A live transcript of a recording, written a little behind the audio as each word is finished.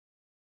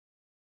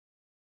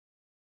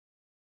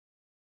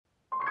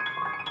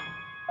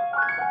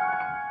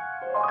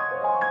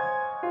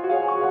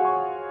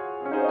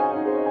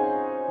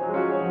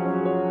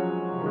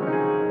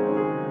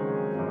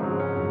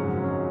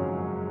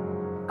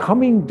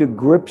Coming to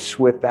grips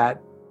with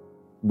that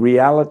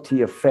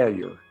reality of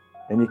failure,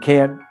 and you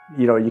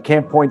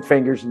can't point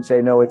fingers and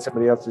say, no, it's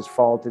somebody else's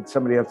fault, it's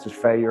somebody else's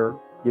failure.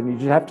 You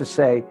just have to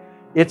say,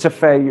 it's a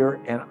failure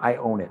and I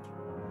own it.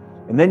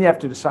 And then you have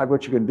to decide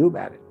what you're going to do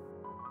about it.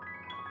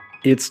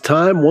 It's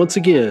time once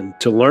again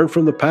to learn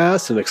from the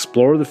past and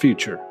explore the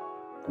future.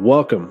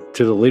 Welcome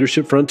to the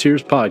Leadership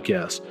Frontiers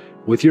podcast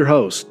with your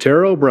host,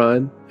 Tara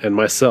O'Brien, and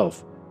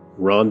myself,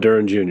 Ron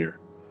Duran Jr.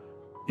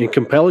 In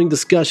compelling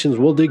discussions,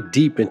 we'll dig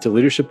deep into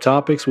leadership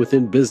topics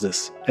within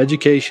business,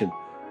 education,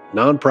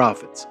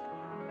 nonprofits,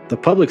 the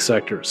public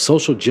sector,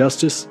 social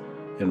justice,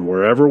 and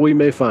wherever we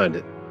may find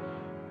it.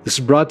 This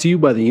is brought to you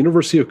by the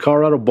University of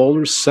Colorado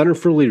Boulder's Center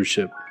for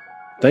Leadership.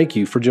 Thank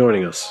you for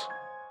joining us.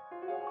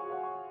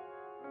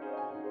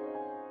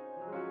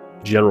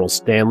 General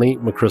Stanley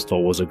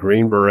McChrystal was a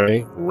Green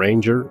Beret,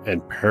 Ranger,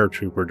 and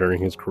paratrooper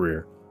during his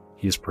career.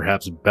 He is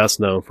perhaps best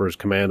known for his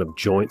command of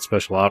Joint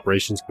Special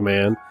Operations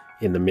Command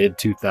in the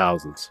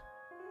mid-2000s.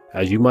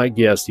 As you might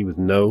guess, he was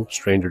no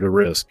stranger to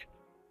risk.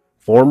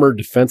 Former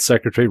Defense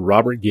Secretary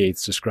Robert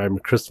Gates described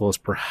McChrystal as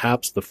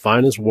perhaps the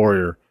finest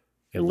warrior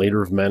and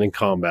leader of men in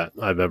combat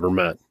I've ever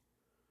met.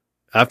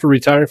 After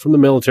retiring from the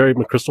military,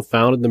 McChrystal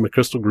founded the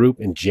McChrystal Group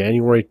in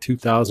January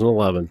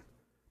 2011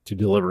 to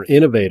deliver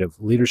innovative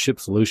leadership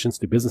solutions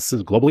to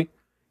businesses globally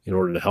in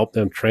order to help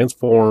them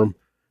transform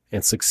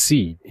and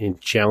succeed in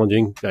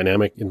challenging,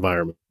 dynamic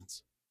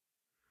environments.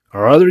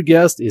 Our other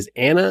guest is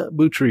Anna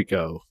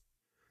Butrico.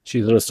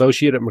 She's an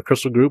associate at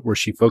McChrystal Group where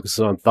she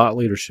focuses on thought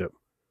leadership.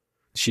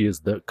 She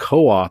is the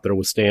co-author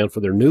with Stan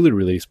for their newly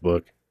released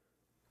book,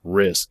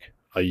 Risk,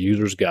 A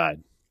User's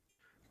Guide.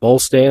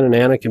 Both Stan and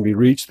Anna can be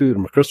reached through the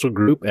McChrystal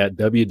Group at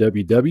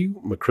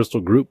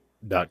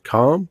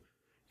www.mcchrystalgroup.com,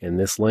 and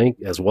this link,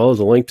 as well as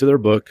a link to their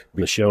book,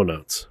 in the show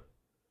notes.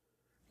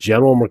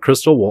 General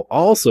McChrystal will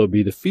also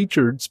be the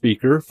featured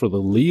speaker for the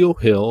Leo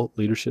Hill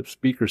Leadership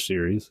Speaker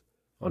Series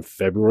on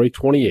February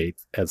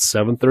 28th at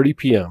 7:30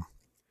 p.m.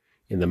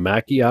 in the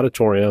Mackey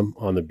Auditorium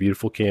on the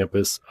beautiful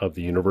campus of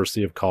the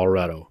University of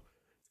Colorado.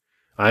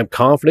 I'm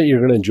confident you're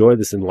going to enjoy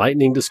this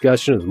enlightening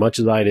discussion as much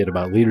as I did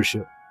about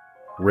leadership,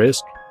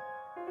 risk,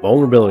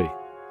 vulnerability,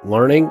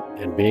 learning,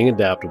 and being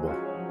adaptable.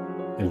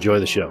 Enjoy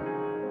the show.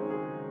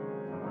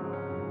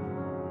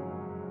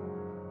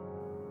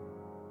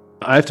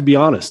 I have to be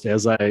honest,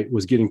 as I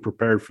was getting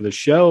prepared for the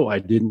show, I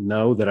didn't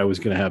know that I was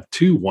going to have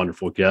two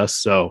wonderful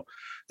guests. So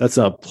that's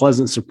a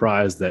pleasant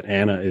surprise that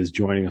Anna is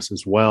joining us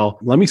as well.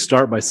 Let me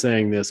start by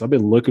saying this. I've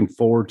been looking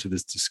forward to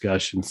this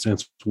discussion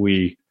since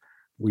we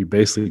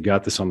basically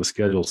got this on the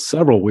schedule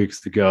several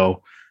weeks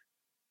ago.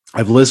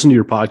 I've listened to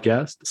your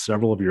podcast,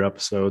 several of your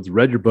episodes,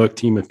 read your book,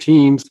 Team of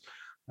Teams.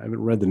 I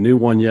haven't read the new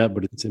one yet,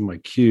 but it's in my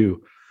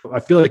queue. I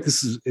feel like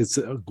it's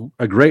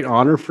a great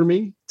honor for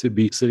me to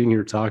be sitting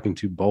here talking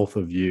to both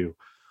of you.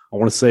 I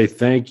want to say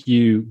thank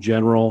you,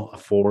 General,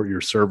 for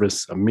your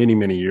service, many,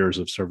 many years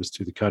of service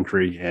to the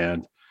country,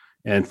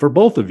 and for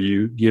both of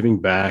you giving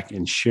back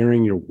and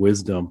sharing your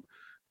wisdom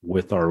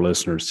with our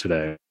listeners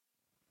today.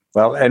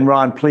 Well, and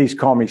Ron, please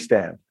call me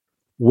Stan.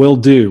 Will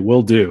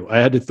do. I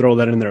had to throw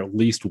that in there at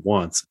least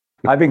once.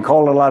 I've been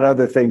called a lot of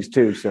other things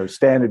too, so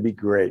Stan would be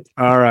great.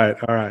 All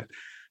right.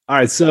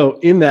 So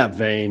in that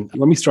vein,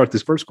 let me start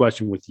this first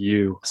question with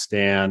you,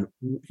 Stan.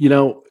 You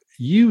know,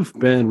 you've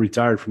been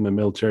retired from the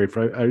military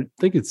for, I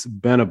think it's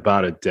been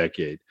about a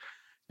decade.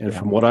 And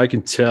from what I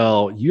can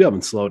tell, you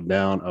haven't slowed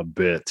down a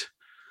bit.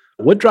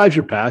 What drives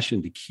your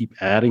passion to keep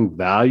adding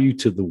value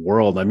to the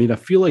world? I mean, I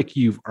feel like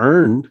you've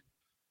earned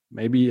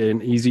maybe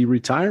an easy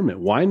retirement.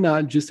 Why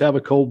not just have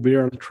a cold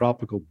beer on a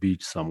tropical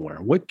beach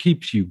somewhere? What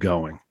keeps you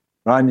going?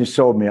 Ron, you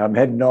sold me. I'm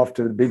heading off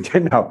to the beach.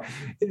 No,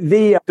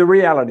 the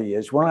reality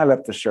is when I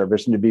left the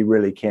service, and to be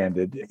really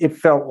candid, it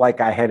felt like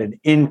I had an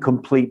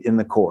incomplete in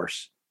the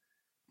course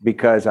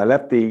because I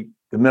left the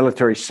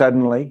military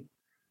suddenly,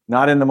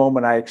 not in the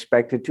moment I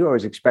expected to. I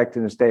was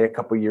expecting to stay a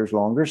couple of years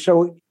longer.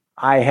 So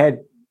I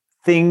had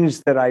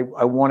things that I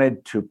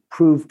wanted to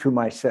prove to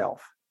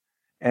myself.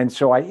 And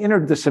so I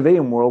entered the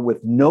civilian world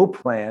with no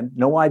plan,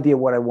 no idea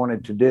what I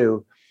wanted to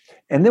do.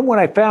 And then what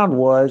I found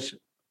was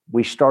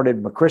we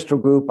started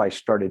McChrystal Group. I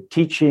started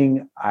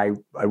teaching. I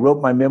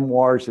wrote my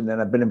memoirs, and then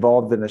I've been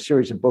involved in a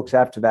series of books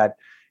after that.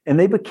 And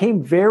they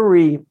became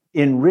very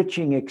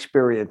enriching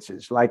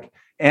experiences, like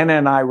Anna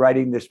and I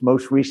writing this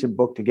most recent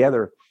book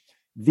together.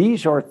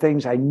 These are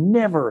things I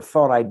never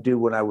thought I'd do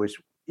when I was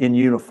in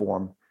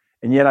uniform.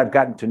 And yet I've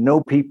gotten to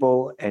know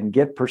people and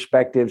get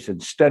perspectives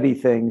and study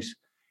things.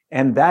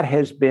 And that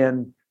has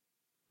been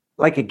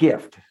like a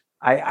gift.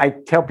 I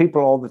tell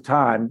people all the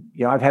time,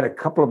 you know, I've had a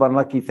couple of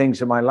unlucky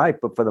things in my life,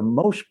 but for the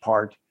most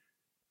part,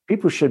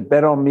 people should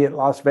bet on me at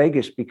Las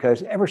Vegas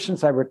because ever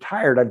since I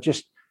retired, I've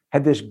just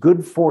had this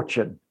good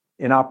fortune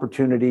in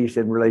opportunities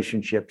and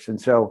relationships.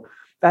 And so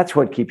that's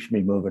what keeps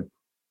me moving.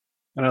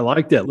 And I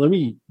like that. Let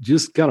me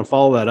just kind of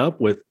follow that up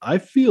with, I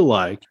feel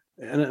like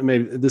and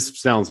maybe this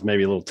sounds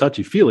maybe a little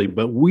touchy feely,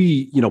 but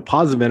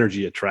positive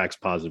energy attracts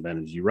positive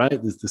energy,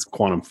 right? This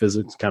quantum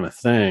physics kind of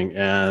thing.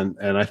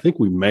 And I think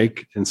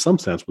in some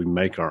sense, we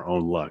make our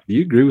own luck. Do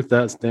you agree with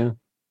that, Stan?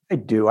 I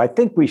do. I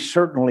think we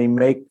certainly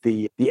make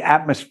the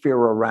atmosphere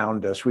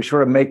around us. We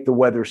sort of make the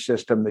weather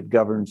system that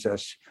governs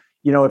us.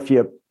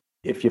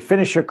 If you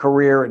finish a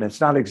career and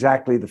it's not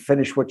exactly the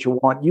finish what you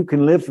want, you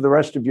can live for the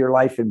rest of your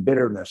life in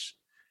bitterness,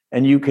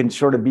 and you can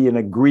sort of be an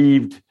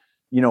aggrieved,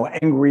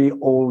 angry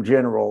old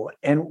general.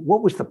 And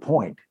what was the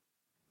point?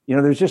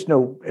 There's just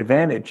no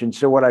advantage. And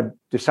so what I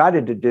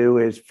decided to do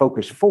is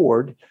focus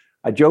forward.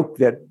 I joke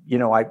that,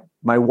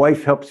 my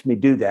wife helps me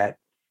do that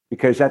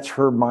because that's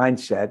her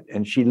mindset.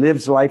 And she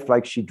lives life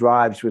like she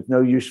drives with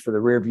no use for the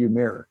rearview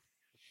mirror.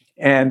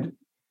 And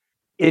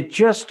it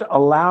just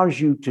allows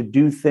you to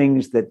do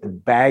things that the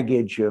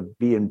baggage of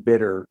being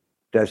bitter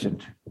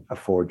doesn't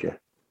afford you.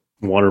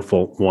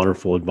 Wonderful,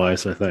 wonderful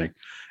advice, I think.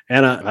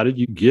 Anna, how did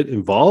you get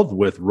involved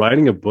with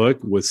writing a book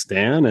with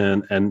Stan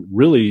and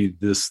really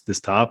this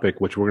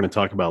topic, which we're going to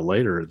talk about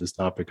later, this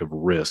topic of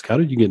risk? How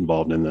did you get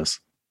involved in this?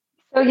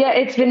 So yeah,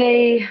 it's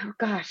been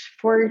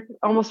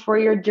almost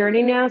 4-year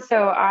journey now.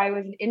 So I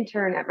was an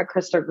intern at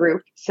McChrystal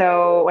Group.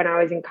 So when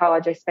I was in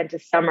college, I spent a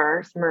summer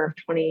of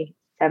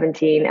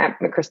 2017 at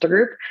McChrystal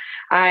Group.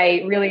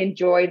 I really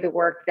enjoyed the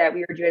work that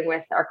we were doing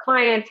with our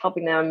clients,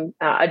 helping them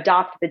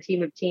adopt the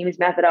team of teams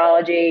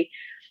methodology.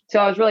 So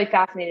I was really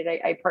fascinated.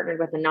 I partnered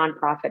with a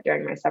nonprofit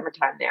during my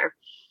summertime there.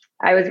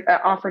 I was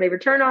offered a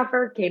return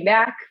offer, came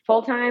back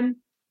full-time,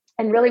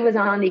 and really was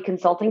on the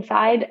consulting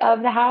side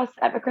of the house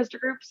at McChrystal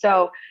Group.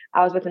 So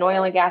I was with an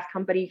oil and gas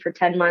company for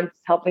 10 months,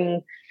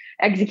 helping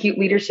execute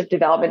leadership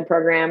development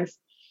programs.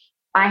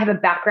 I have a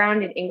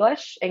background in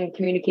English and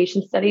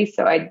communication studies,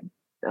 so I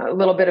a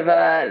little bit of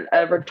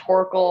a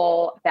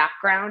rhetorical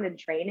background and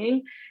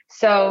training.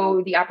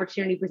 So the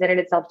opportunity presented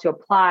itself to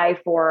apply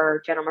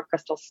for General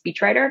McChrystal's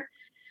speechwriter.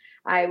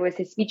 I was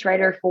his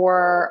speechwriter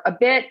for a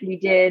bit. We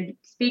did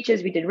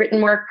speeches, we did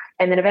written work,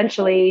 and then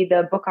eventually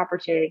the book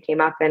opportunity came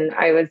up and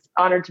I was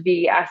honored to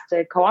be asked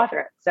to co-author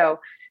it. So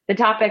the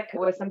topic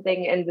was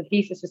something and the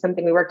thesis was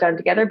something we worked on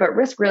together, but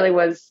risk really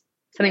was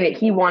something that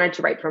he wanted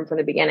to write from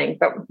the beginning,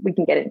 but we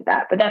can get into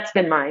that. But that's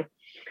been my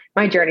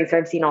journey. So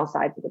I've seen all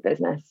sides of the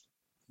business.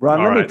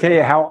 Ron, let me tell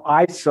you how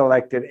I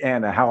selected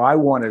Anna, how I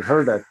wanted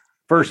her to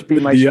first be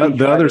my speechwriter.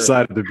 The other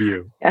side of the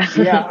view.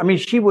 Yeah, I mean,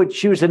 she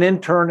was an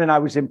intern and I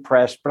was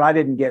impressed, but I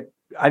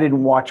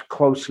didn't watch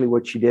closely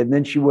what she did. And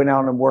then she went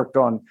out and worked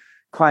on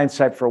client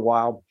side for a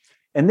while.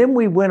 And then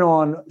we went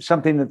on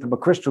something that the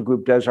McChrystal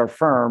Group does, our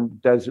firm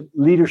does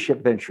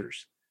leadership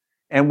ventures.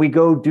 And we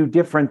go do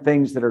different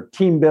things that are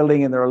team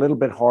building and they're a little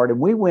bit hard. And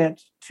we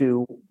went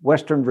to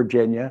Western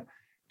Virginia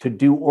to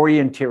do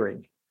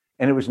orienteering.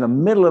 And it was in the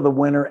middle of the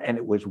winter and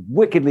it was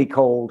wickedly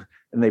cold.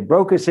 And they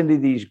broke us into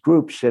these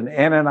groups. And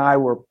Anna and I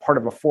were part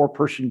of a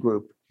 4-person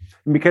group.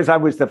 And because I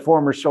was the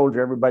former soldier,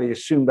 everybody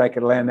assumed I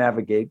could land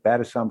navigate.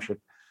 Bad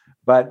assumption.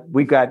 But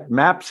we got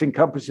maps and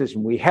compasses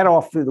and we head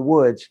off through the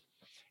woods.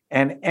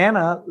 And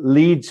Anna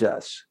leads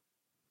us.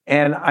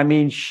 And I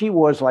mean, she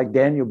was like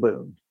Daniel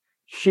Boone.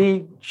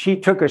 She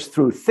took us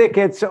through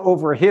thickets,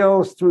 over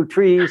hills, through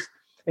trees,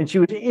 and she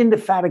was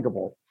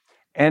indefatigable.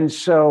 And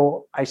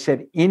so I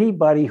said,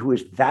 anybody who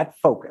is that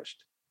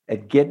focused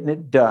at getting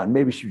it done,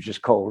 maybe she was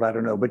just cold, I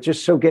don't know, but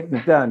just so getting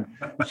it done,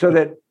 so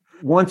that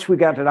once we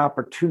got an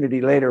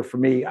opportunity later for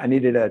me, I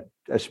needed a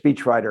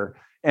speechwriter,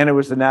 and it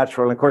was the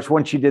natural. And of course,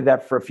 once she did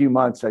that for a few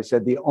months, I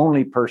said, the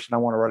only person I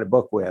want to write a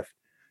book with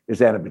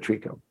is Anna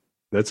Batrico.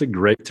 That's a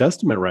great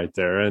testament right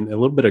there. And a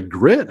little bit of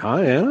grit, huh,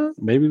 Anna?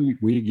 Maybe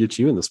we get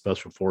you in the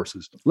special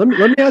forces. Let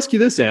me ask you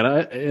this,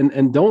 Anna,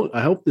 and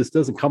I hope this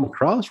doesn't come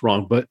across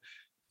wrong, but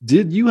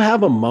did you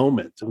have a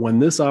moment when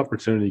this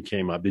opportunity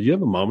came up? Did you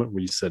have a moment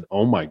where you said,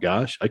 oh my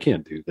gosh, I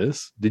can't do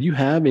this? Did you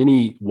have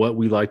any, what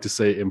we like to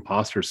say,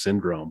 imposter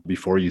syndrome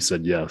before you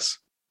said yes?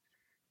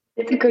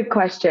 It's a good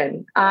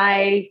question.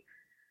 I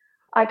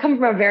come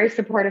from a very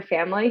supportive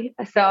family.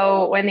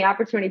 So when the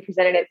opportunity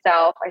presented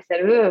itself, I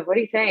said, ooh, what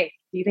do you think?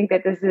 Do you think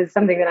that this is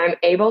something that I'm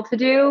able to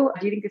do?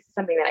 Do you think this is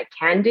something that I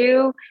can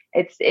do?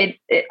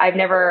 I've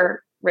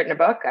never written a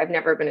book. I've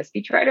never been a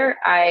speechwriter.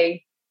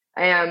 I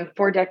am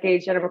 4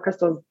 decades General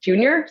McChrystal's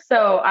junior.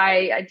 So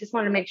I just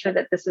wanted to make sure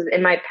that this was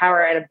in my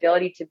power and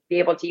ability to be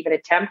able to even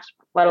attempt,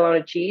 let alone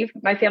achieve.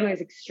 My family is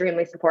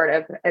extremely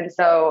supportive. And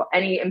so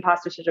any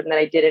imposter syndrome that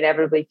I did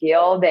inevitably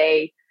feel,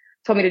 they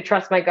told me to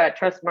trust my gut,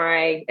 trust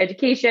my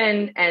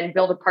education, and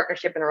build a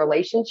partnership and a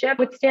relationship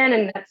with Stan.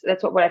 And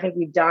that's what I think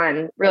we've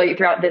done really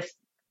throughout this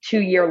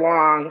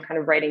 2-year-long kind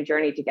of writing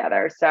journey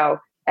together. So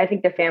I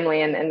think the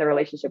family and the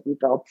relationship we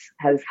built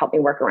has helped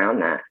me work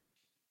around that.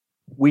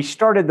 We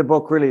started the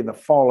book really in the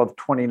fall of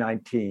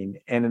 2019.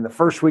 And in the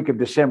first week of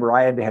December,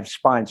 I had to have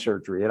spine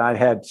surgery. And I'd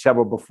had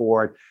several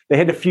before. They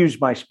had to fuse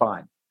my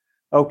spine.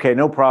 Okay,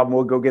 no problem.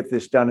 We'll go get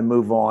this done and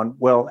move on.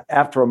 Well,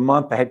 after a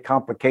month, I had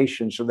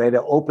complications. So they had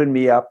to open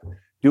me up,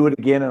 do it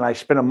again. And I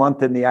spent a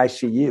month in the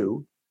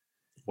ICU.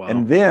 Wow.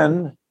 And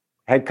then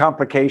had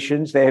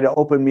complications. They had to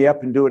open me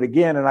up and do it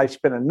again. And I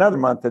spent another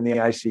month in the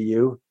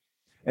ICU.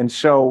 And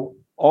so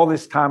all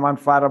this time I'm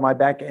flat on my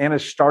back.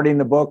 Anna's starting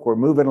the book. We're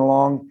moving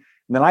along.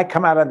 And then I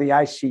come out of the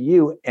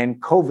ICU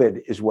and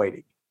COVID is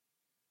waiting.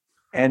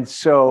 And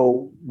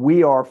so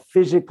we are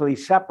physically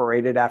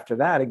separated after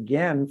that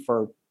again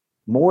for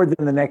more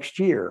than the next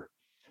year.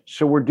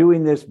 So we're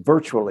doing this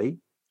virtually.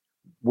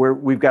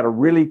 We've got a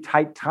really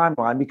tight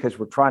timeline because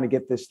we're trying to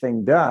get this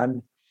thing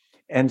done.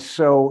 And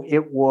so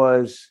it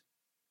was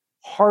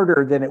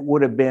harder than it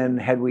would have been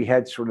had we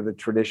had sort of the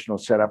traditional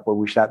setup where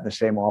we sat in the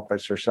same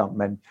office or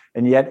something.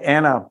 And yet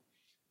Anna,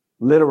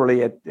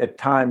 literally at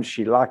times,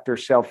 she locked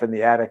herself in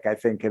the attic, I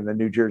think, in the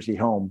New Jersey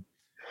home.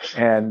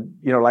 And,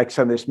 like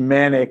some of this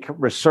manic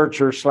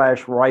researcher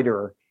 /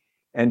 writer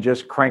and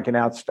just cranking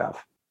out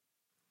stuff.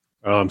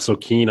 Oh, I'm so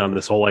keen on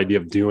this whole idea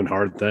of doing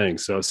hard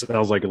things. So it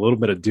sounds like a little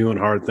bit of doing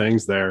hard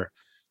things there.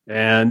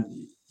 And,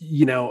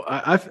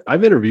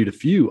 I've interviewed a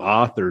few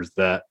authors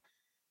that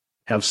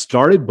have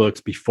started books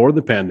before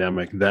the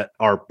pandemic that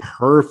are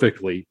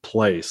perfectly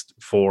placed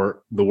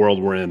for the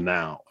world we're in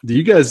now. Do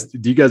you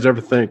guys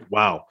ever think,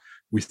 wow,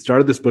 we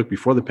started this book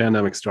before the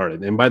pandemic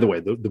started? And by the way,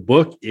 the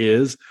book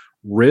is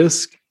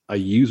Risk: A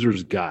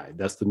User's Guide.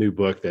 That's the new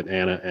book that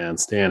Anna and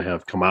Stan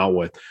have come out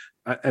with.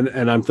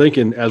 And I'm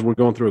thinking, as we're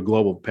going through a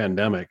global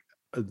pandemic,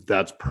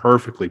 that's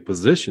perfectly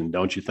positioned,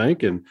 don't you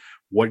think? And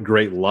what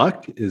great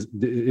luck is.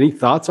 Any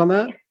thoughts on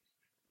that?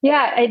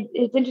 Yeah,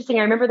 it's interesting.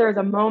 I remember there was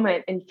a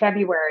moment in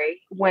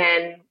February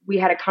when we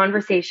had a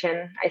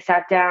conversation. I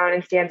sat down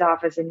in Stan's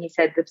office and he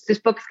said, this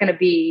book's going to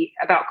be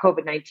about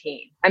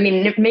COVID-19. I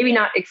mean, maybe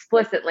not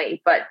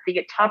explicitly, but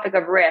the topic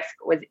of risk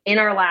was in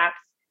our laps.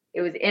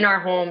 It was in our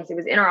homes. It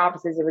was in our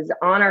offices. It was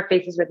on our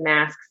faces with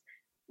masks.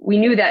 We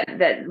knew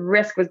that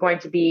risk was going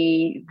to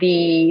be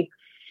the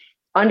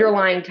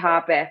underlying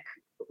topic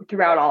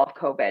throughout all of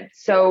COVID.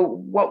 So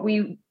what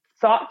we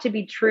thought to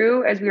be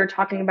true as we were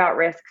talking about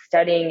risk,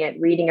 studying it,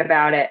 reading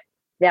about it,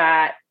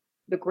 that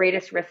the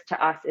greatest risk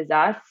to us is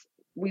us.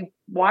 We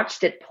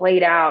watched it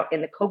played out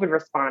in the COVID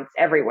response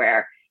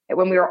everywhere. And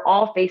when we were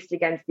all faced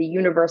against the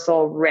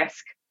universal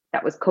risk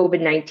that was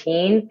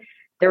COVID-19,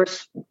 there were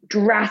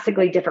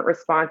drastically different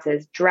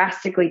responses,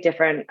 drastically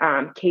different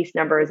case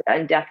numbers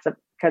and deaths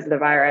because of the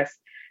virus.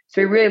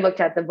 So we really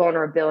looked at the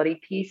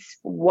vulnerability piece,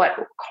 what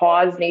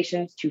caused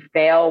nations to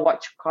fail,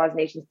 what caused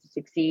nations to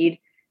succeed.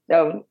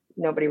 So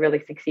nobody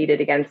really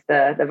succeeded against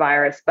the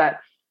virus, but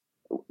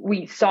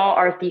we saw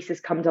our thesis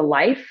come to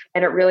life,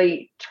 and it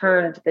really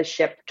turned the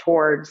ship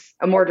towards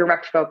a more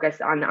direct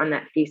focus on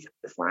that thesis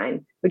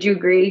line. Would you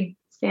agree,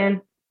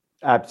 Stan?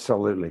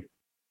 Absolutely.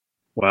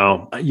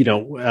 Well,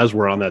 as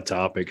we're on that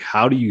topic,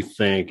 how do you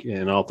think,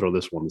 and I'll throw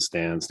this one to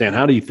Stan,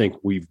 how do you think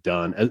we've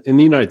done in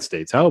the United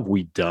States? How have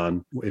we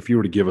done, if you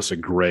were to give us a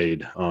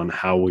grade on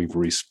how we've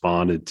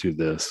responded to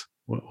this?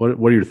 What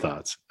are your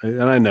thoughts?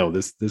 And I know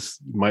this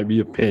might be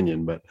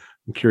opinion, but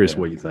I'm curious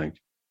what you think.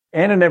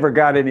 Anna never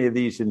got any of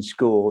these in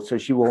school, so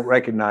she won't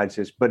recognize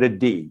this, but a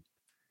D.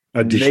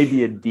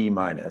 Maybe a D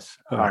minus.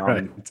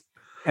 Right.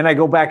 And I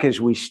go back as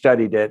we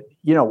studied it,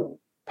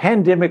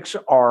 pandemics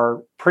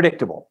are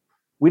predictable.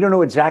 We don't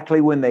know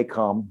exactly when they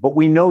come, but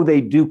we know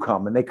they do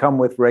come, and they come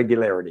with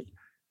regularity.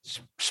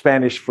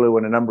 Spanish flu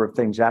and a number of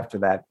things after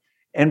that.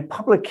 And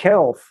public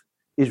health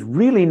is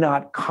really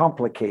not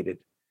complicated.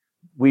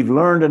 We've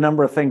learned a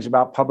number of things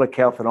about public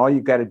health, and all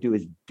you've got to do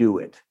is do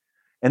it.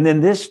 And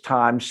then this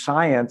time,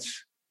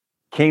 science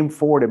came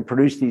forward and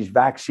produced these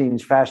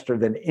vaccines faster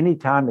than any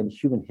time in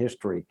human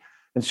history.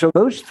 And so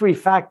those three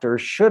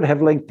factors should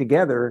have linked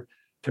together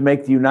to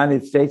make the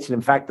United States, and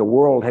in fact, the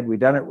world, had we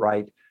done it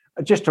right,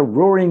 just a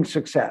roaring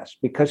success,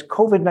 because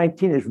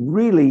COVID-19 is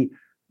really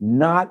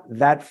not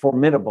that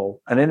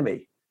formidable an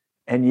enemy.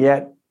 And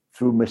yet,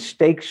 through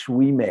mistakes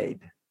we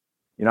made,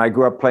 I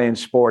grew up playing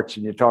sports,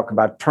 and you talk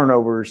about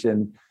turnovers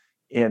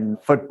in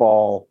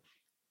football,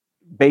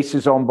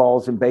 bases on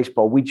balls in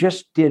baseball. We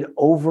just did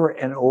over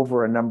and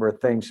over a number of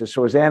things. And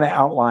so as Anna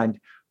outlined,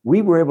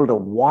 we were able to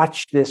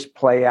watch this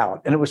play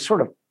out. And it was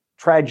sort of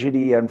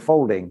tragedy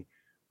unfolding,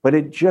 but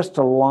it just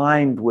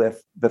aligned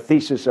with the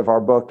thesis of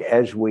our book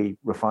as we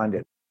refined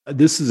it.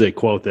 This is a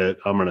quote that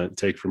I'm going to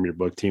take from your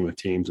book, Team of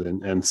Teams.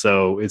 And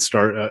so I'm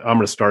going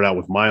to start out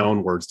with my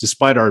own words.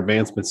 Despite our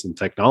advancements in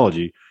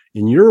technology,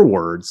 in your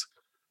words,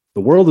 the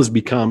world has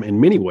become,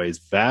 in many ways,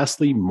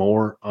 vastly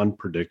more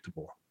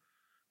unpredictable.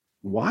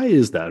 Why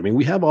is that? I mean,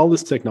 we have all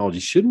this technology.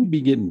 Shouldn't we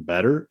be getting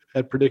better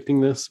at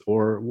predicting this?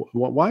 Or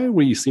why do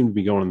we seem to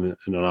be going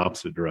in an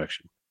opposite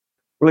direction?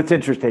 Well, it's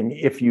interesting.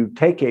 If you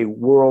take a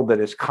world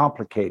that is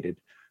complicated,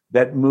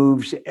 that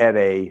moves at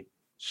a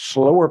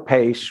slower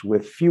pace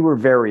with fewer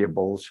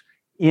variables,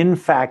 in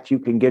fact, you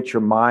can get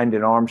your mind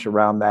and arms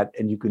around that,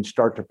 and you can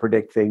start to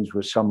predict things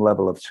with some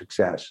level of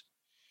success.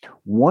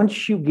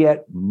 Once you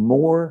get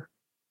more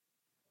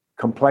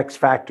complex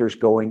factors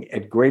going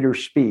at greater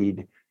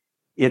speed,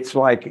 it's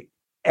like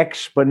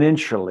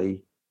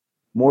exponentially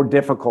more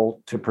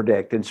difficult to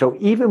predict. And so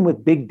even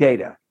with big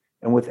data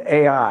and with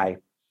AI,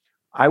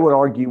 I would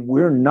argue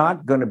we're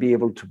not going to be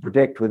able to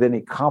predict with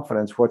any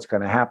confidence what's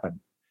going to happen.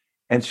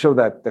 And so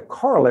that the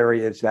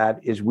corollary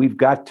is we've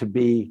got to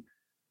be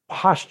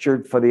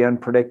postured for the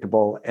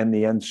unpredictable and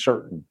the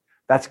uncertain.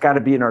 That's got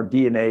to be in our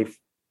DNA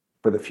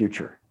for the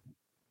future.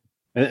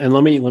 And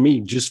let me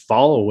just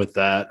follow with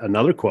that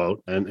another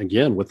quote, and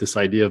again with this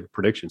idea of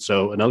prediction.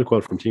 So another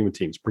quote from Team of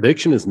Teams: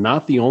 prediction is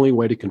not the only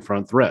way to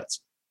confront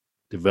threats.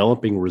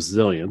 Developing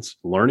resilience,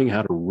 learning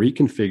how to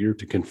reconfigure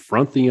to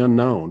confront the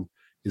unknown,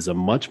 is a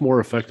much more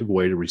effective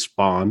way to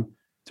respond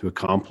to a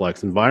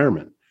complex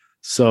environment.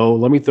 So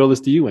let me throw this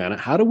to you, Anna.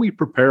 How do we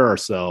prepare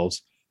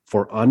ourselves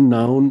for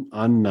unknown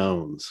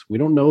unknowns? We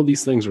don't know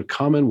these things are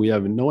coming. We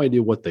have no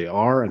idea what they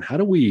are. And how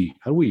do we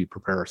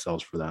prepare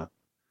ourselves for that?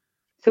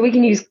 So we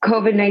can use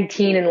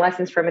COVID-19 and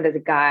lessons from it as a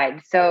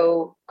guide.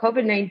 So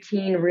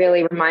COVID-19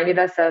 really reminded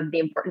us of the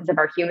importance of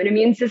our human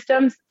immune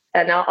systems.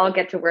 And I'll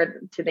get to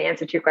the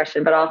answer to your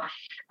question, but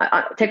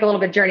I'll take a little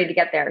bit journey to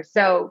get there.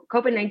 So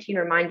COVID-19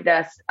 reminded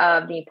us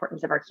of the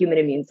importance of our human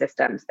immune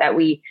systems, that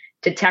we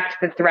detect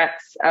the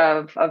threats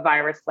of a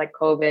virus like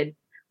COVID.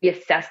 We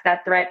assess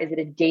that threat. Is it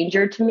a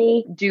danger to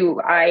me?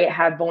 Do I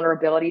have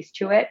vulnerabilities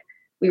to it?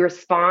 We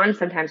respond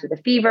sometimes with a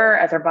fever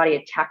as our body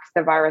attacks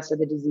the virus or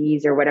the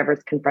disease or whatever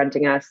is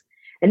confronting us.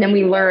 And then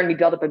we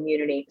build up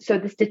immunity. So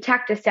this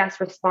detect, assess,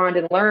 respond,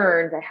 and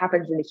learn that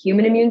happens in the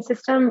human immune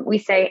system, we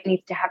say it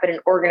needs to happen in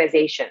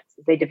organizations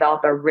as they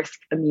develop a risk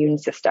immune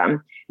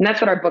system. And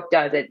that's what our book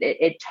does.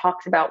 It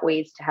talks about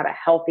ways to have a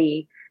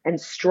healthy and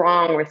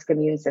strong risk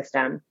immune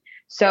system.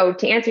 So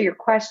to answer your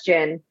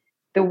question,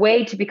 the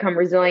way to become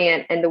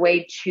resilient and the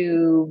way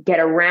to get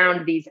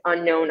around these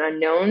unknown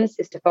unknowns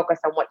is to focus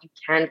on what you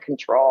can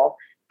control,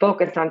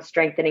 focus on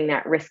strengthening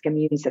that risk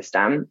immune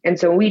system. And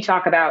so when we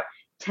talk about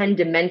 10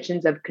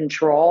 dimensions of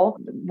control,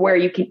 where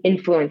you can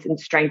influence and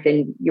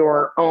strengthen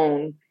your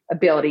own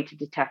ability to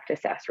detect,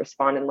 assess,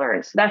 respond, and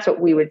learn. So that's what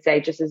we would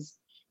say, just as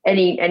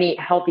any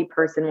healthy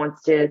person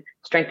wants to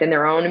strengthen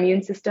their own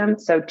immune system,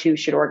 so too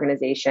should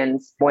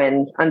organizations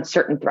when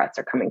uncertain threats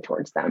are coming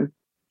towards them.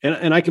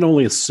 And I can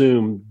only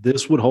assume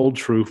this would hold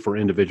true for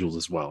individuals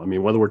as well. I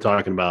mean, whether we're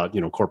talking about,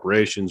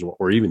 corporations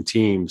or even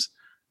teams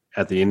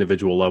at the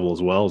individual level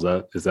as well,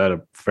 is that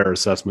a fair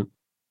assessment?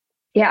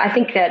 Yeah, I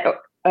think that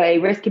a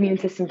risk immune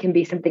system can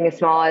be something as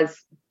small as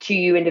to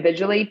you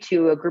individually,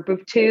 to a group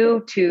of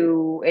two,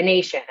 to a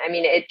nation. I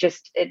mean,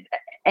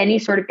 any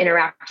sort of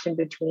interaction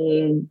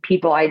between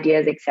people,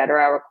 ideas, et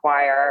cetera,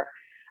 require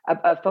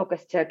a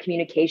focus to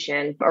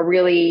communication, a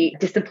really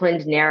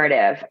disciplined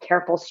narrative,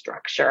 careful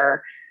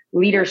structure,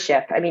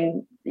 leadership. I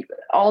mean,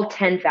 all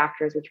 10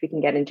 factors, which we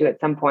can get into at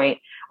some point,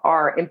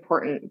 are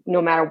important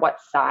no matter what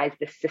size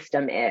the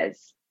system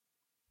is.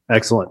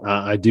 Excellent.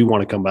 I do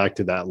want to come back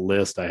to that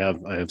list. I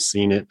have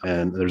seen it,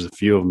 and there's a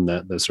few of them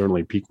that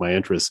certainly piqued my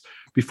interest.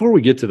 Before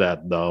we get to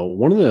that, though,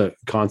 one of the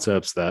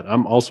concepts that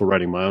I'm also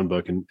writing my own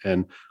book,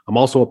 and I'm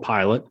also a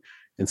pilot.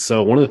 And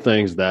so one of the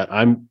things that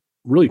I'm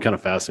really kind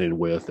of fascinated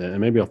with, and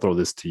maybe I'll throw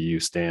this to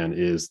you, Stan,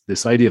 is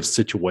this idea of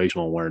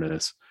situational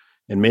awareness.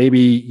 And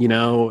maybe,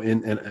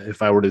 and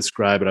if I were to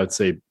describe it, I'd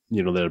say,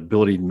 the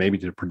ability maybe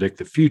to predict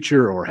the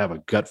future or have a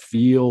gut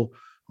feel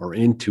or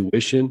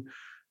intuition.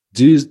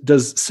 Does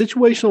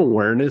situational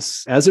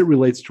awareness, as it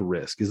relates to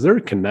risk, is there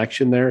a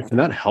connection there? Can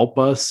that help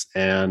us?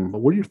 And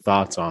what are your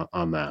thoughts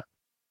on that?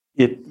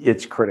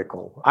 It's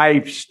critical.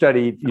 I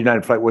studied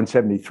United Flight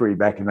 173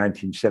 back in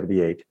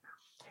 1978.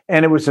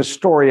 And it was a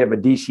story of a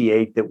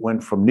DC-8 that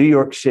went from New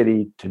York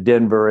City to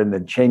Denver and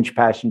then changed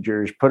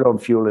passengers, put on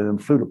fuel, and then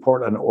flew to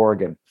Portland,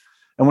 Oregon.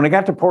 And when it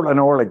got to Portland,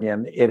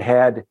 Oregon, it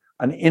had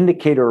an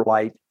indicator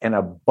light and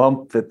a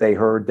bump that they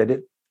heard that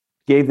it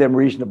gave them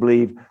reason to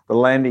believe the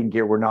landing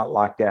gear were not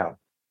locked out.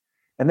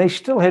 And they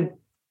still had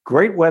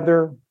great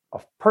weather,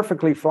 a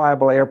perfectly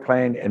flyable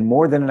airplane, and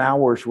more than an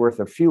hour's worth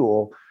of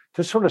fuel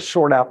to sort of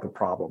sort out the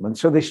problem. And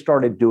so they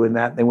started doing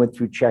that. They went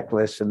through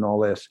checklists and all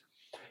this.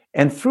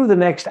 And through the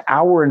next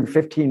hour and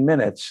 15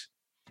 minutes,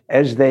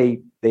 as they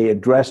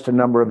addressed a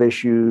number of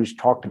issues,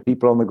 talked to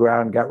people on the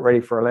ground, got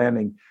ready for a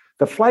landing,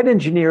 the flight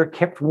engineer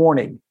kept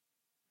warning,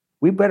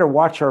 we better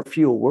watch our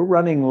fuel. We're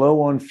running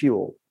low on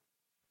fuel.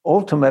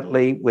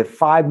 Ultimately, with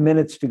 5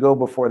 minutes to go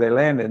before they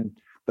landed,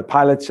 the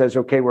pilot says,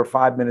 okay, we're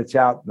 5 minutes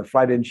out. And the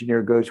flight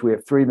engineer goes, we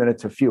have 3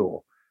 minutes of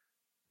fuel.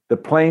 The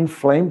plane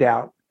flamed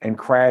out and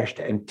crashed,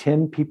 and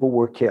 10 people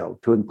were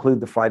killed, to include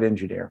the flight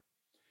engineer.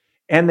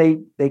 And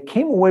they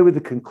came away with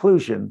the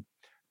conclusion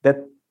that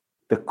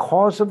the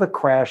cause of the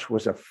crash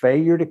was a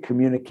failure to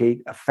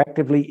communicate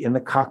effectively in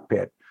the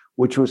cockpit,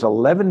 which was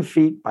 11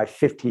 feet by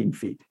 15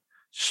 feet,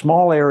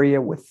 small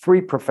area with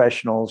 3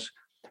 professionals,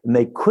 and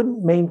they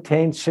couldn't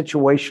maintain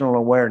situational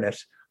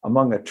awareness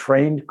among a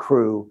trained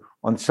crew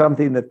on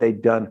something that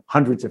they'd done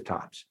hundreds of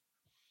times.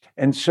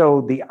 And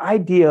so the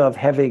idea of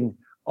having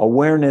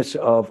awareness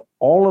of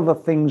all of the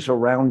things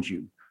around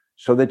you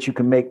so that you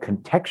can make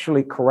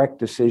contextually correct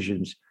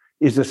decisions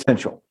is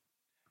essential.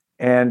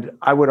 And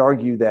I would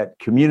argue that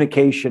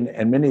communication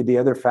and many of the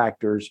other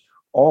factors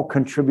all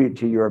contribute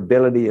to your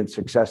ability and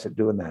success at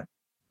doing that.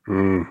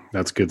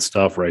 That's good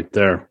stuff right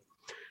there.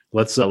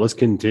 Let's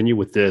continue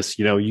with this.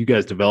 You know, you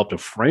guys developed a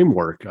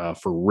framework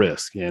for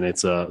risk, and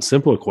it's a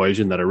simple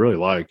equation that I really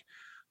like.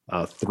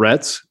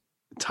 Threats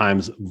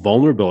times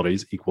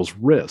vulnerabilities equals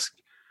risk.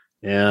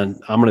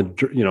 And I'm going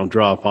to,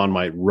 draw upon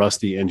my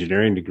rusty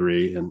engineering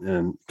degree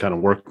and kind of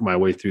work my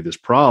way through this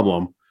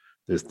problem,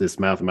 this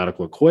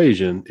mathematical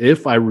equation.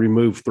 If I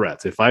remove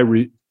threats, if I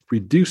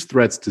reduce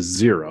threats to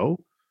zero,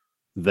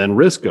 then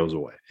risk goes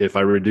away. If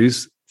I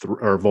reduce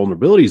our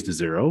vulnerabilities to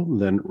zero,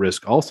 then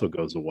risk also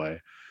goes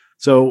away.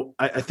 So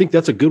I think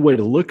that's a good way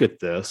to look at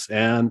this.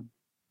 And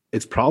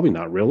it's probably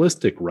not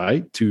realistic,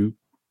 right, to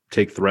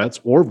take threats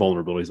or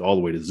vulnerabilities all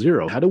the way to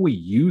zero. How do we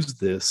use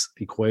this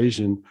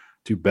equation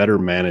to better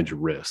manage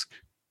risk?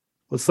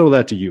 Let's throw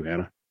that to you,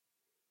 Hannah.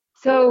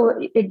 So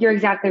you're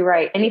exactly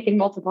right. Anything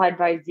multiplied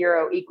by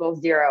zero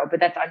equals zero, but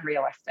that's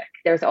unrealistic.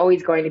 There's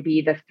always going to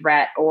be the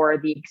threat or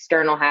the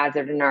external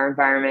hazard in our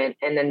environment,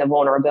 and then the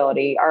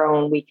vulnerability, our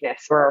own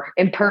weakness. We're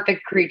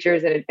imperfect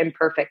creatures in an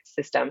imperfect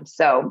system.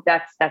 So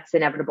that's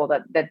inevitable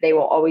that they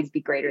will always be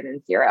greater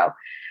than zero.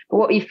 But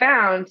what we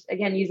found,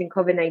 again, using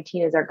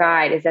COVID-19 as our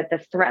guide, is that the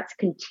threats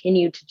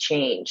continue to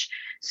change.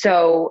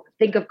 So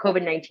think of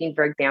COVID-19,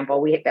 for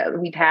example.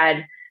 We've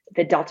had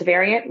the Delta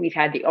variant. We've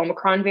had the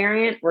Omicron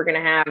variant. We're going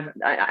to have,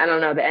 I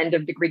don't know, the end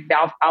of the Greek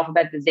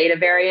alphabet, the Zeta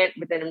variant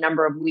within a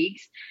number of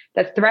weeks.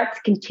 The threats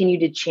continue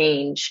to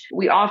change.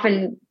 We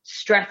often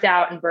stress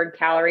out and burn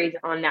calories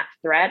on that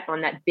threat,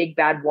 on that big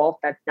bad wolf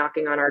that's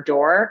knocking on our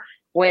door,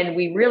 when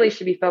we really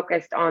should be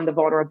focused on the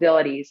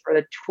vulnerabilities or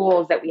the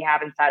tools that we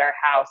have inside our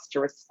house to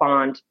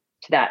respond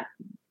to that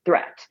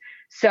threat.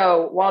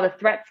 So while the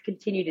threats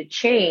continue to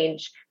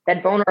change,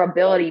 that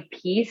vulnerability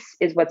piece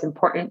is what's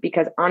important,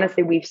 because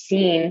honestly, we've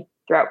seen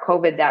throughout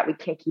COVID that we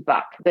can't keep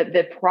up.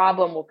 The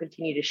problem will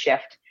continue to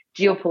shift.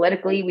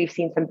 Geopolitically, we've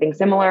seen something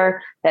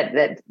similar,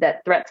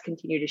 that threats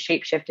continue to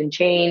shapeshift and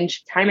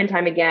change. Time and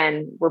time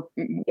again,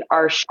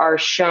 are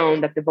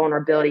shown that the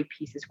vulnerability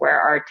piece is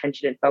where our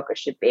attention and focus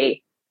should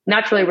be.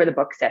 Naturally, where the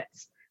book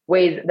sits,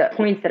 the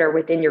points that are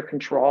within your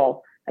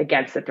control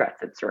against the threats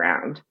that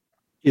surround.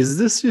 Is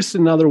this just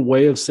another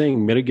way of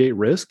saying mitigate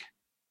risk?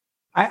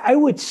 I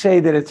would say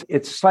that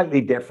it's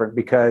slightly different,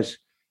 because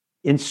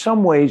in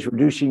some ways,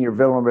 reducing your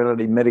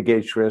vulnerability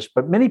mitigates risk,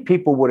 but many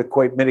people would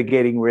equate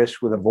mitigating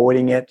risk with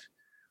avoiding it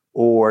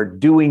or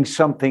doing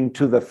something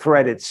to the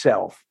threat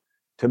itself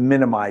to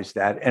minimize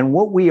that. And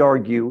what we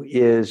argue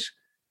is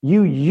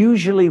you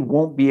usually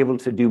won't be able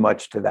to do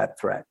much to that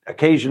threat.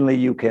 Occasionally,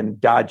 you can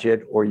dodge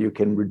it or you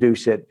can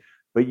reduce it,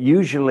 but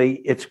usually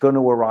it's going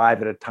to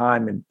arrive at a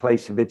time and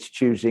place of its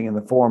choosing in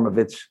the form of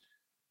its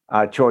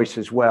choice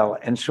as well.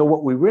 And so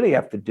what we really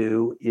have to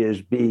do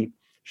is be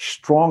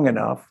strong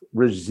enough,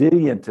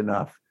 resilient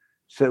enough,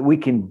 so that we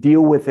can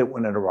deal with it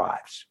when it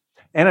arrives.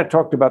 Anna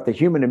talked about the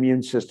human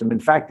immune system.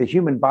 In fact, the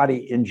human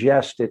body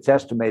ingests, it's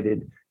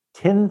estimated,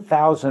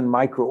 10,000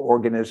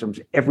 microorganisms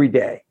every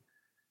day,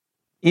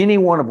 any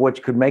one of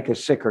which could make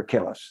us sick or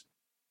kill us.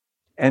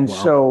 And wow.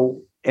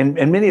 So, and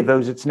many of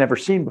those it's never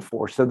seen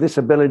before. So this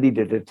ability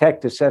to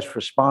detect, assess,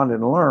 respond,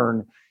 and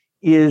learn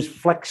is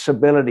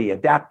flexibility,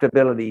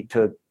 adaptability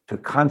to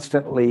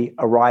constantly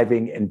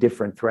arriving in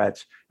different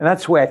threats. And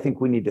that's the way I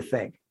think we need to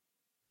think.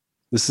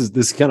 This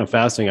is kind of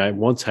fascinating. I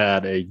once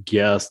had a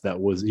guest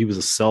he was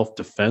a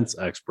self-defense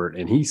expert,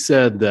 and he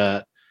said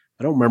that,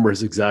 I don't remember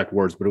his exact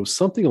words, but it was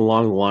something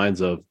along the lines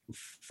of,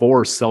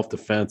 for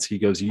self-defense, he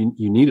goes, you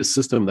need a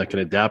system that can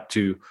adapt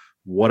to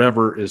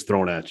whatever is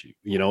thrown at you.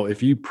 You know,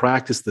 if you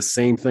practice the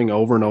same thing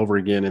over and over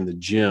again in the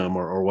gym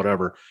or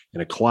whatever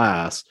in a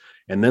class,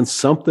 and then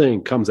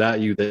something comes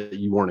at you that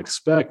you weren't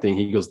expecting,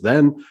 he goes,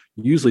 then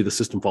usually the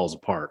system falls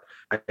apart.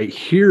 I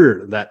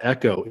hear that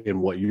echo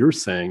in what you're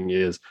saying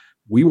is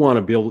we want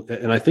to build,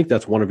 and I think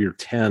that's one of your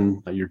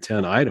 10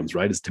 items,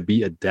 right, is to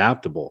be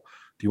adaptable.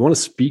 Do you want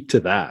to speak to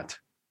that?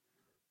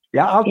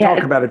 Yeah, I'll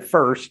talk about it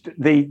first.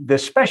 The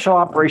special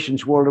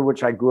operations world in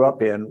which I grew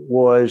up in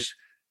was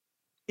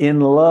in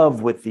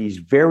love with these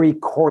very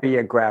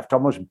choreographed,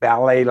 almost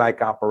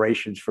ballet-like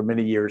operations for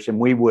many years. And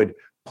we would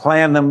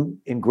plan them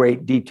in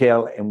great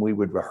detail and we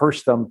would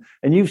rehearse them.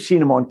 And you've seen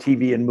them on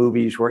TV and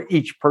movies where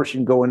each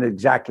person go in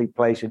exactly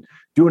place and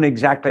doing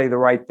exactly the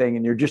right thing.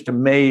 And you're just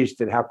amazed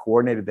at how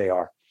coordinated they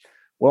are.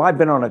 Well, I've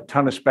been on a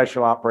ton of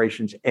special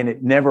operations and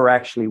it never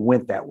actually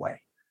went that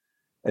way.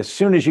 As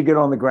soon as you get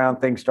on the ground,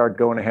 things start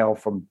going to hell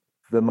from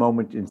the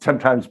moment, and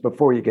sometimes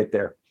before you get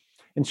there.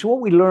 And so what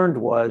we learned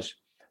was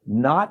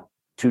not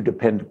to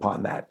depend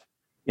upon that.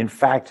 In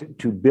fact,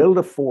 to build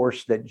a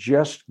force that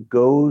just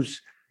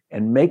goes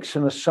and makes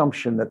an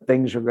assumption that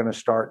things are going to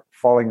start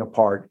falling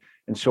apart.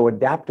 And so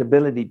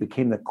adaptability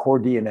became the core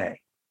DNA.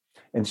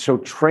 And so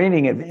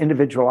training of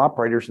individual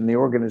operators in the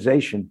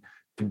organization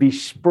to be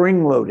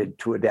spring-loaded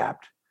to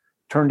adapt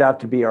turned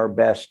out to be our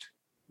best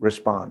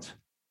response.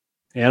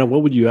 Anna,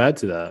 what would you add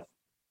to that?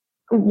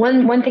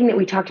 One thing that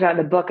we talked about in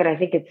the book, and I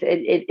think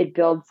it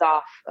builds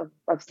off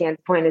of Stan's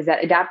point, is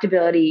that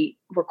adaptability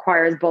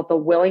requires both a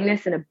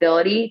willingness and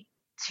ability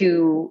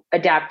to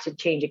adapt to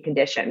changing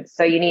conditions.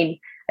 So you need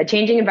a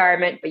changing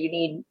environment, but you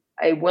need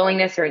a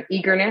willingness or an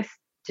eagerness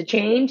to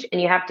change,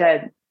 and you have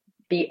to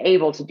be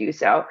able to do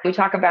so. We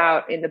talk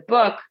about in the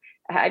book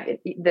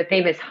the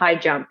famous high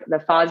jump, the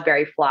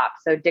Fosbury flop.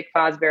 So Dick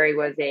Fosbury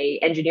was a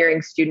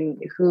engineering student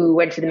who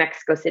went to the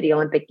Mexico City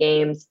Olympic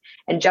Games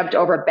and jumped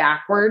over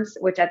backwards,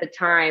 which at the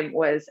time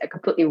was a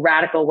completely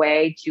radical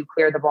way to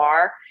clear the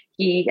bar.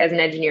 He, as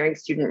an engineering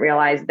student,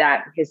 realized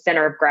that his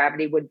center of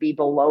gravity would be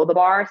below the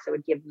bar, so it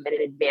would give him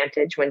an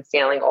advantage when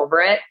sailing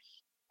over it.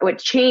 What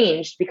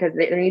changed, because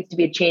there needs to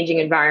be a changing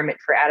environment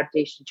for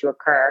adaptation to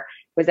occur,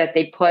 was that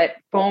they put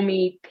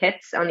foamy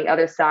pits on the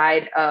other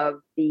side of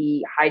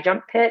the high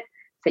jump pit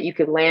so that you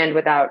could land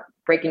without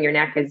breaking your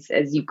neck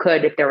as you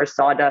could if there was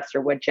sawdust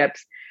or wood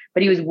chips.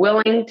 But he was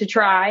willing to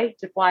try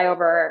to fly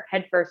over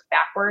headfirst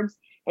backwards,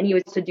 and he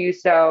was to do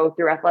so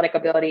through athletic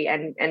ability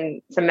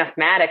and some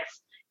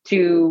mathematics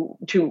to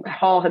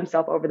haul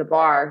himself over the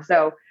bar.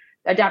 So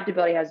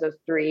adaptability has those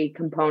three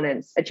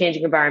components: a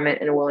changing environment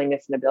and a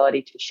willingness and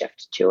ability to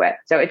shift to it.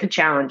 So it's a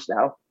challenge,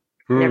 though,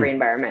 in every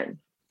environment.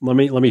 Let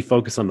me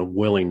focus on the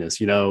willingness.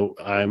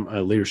 I'm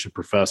a leadership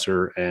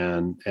professor,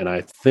 and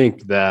I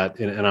think that,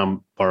 and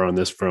I'm borrowing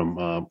this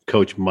from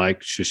Coach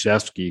Mike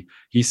Krzyzewski.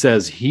 He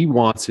says he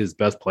wants his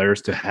best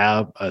players to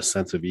have a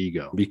sense of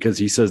ego, because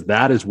he says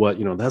that is what,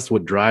 that's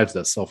what drives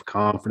that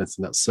self-confidence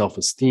and that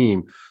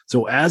self-esteem.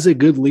 So as a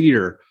good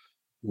leader,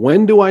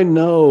 when do I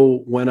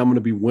know when I'm going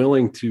to be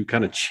willing to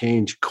kind of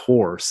change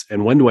course,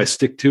 and when do I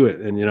stick to it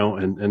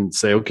and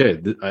say,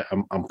 okay,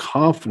 I'm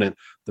confident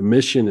the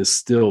mission is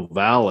still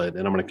valid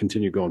and I'm going to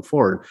continue going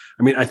forward.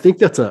 I mean, I think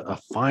that's a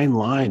fine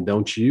line,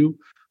 don't you?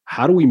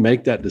 How do we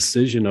make that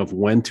decision of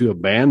when to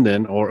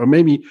abandon, or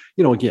maybe,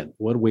 again,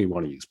 what do we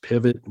want to use?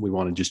 Pivot? We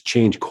want to just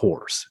change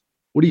course.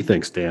 What do you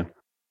think, Stan?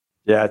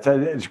 Yeah,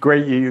 it's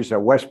great you use a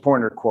West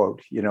Pointer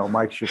quote,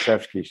 Mike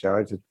Krzyzewski.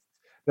 So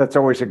that's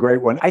always a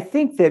great one. I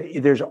think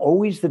that there's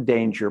always the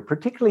danger,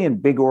 particularly in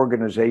big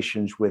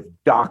organizations with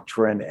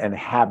doctrine and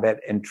habit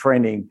and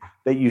training,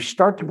 that you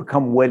start to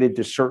become wedded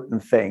to certain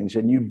things.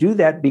 And you do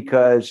that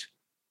because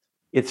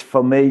it's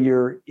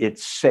familiar,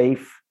 it's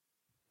safe.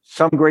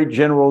 Some great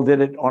general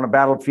did it on a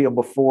battlefield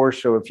before.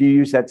 So if you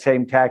use that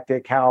same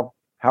tactic, how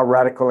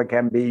radical it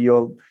can be,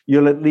 you'll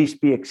at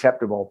least be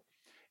acceptable.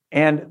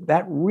 And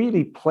that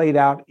really played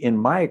out in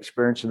my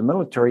experience in the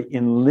military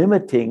in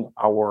limiting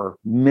our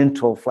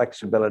mental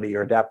flexibility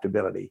or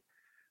adaptability.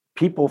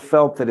 People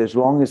felt that as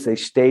long as they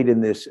stayed in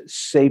this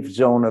safe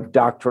zone of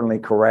doctrinally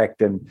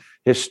correct and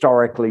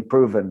historically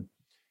proven.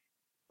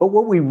 But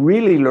what we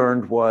really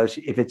learned was,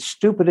 if it's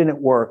stupid and it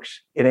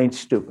works, it ain't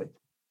stupid.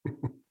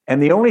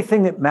 And the only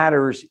thing that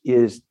matters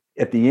is,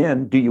 at the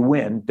end, do you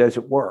win? Does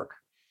it work?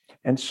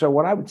 And so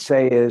what I would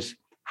say is,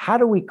 how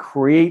do we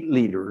create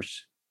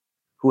leaders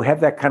who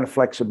have that kind of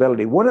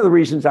flexibility? One of the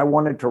reasons I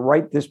wanted to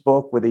write this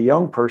book with a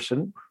young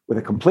person with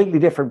a completely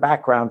different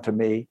background to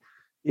me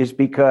is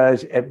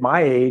because at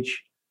my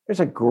age, there's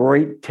a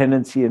great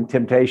tendency and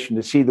temptation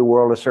to see the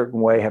world a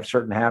certain way, have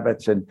certain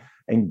habits,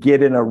 and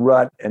get in a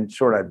rut and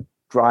sort of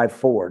drive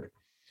forward.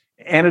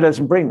 Anna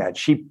doesn't bring that.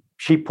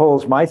 She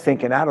pulls my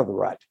thinking out of the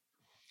rut.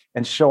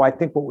 And so I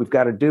think what we've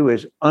got to do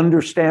is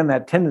understand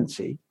that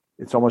tendency.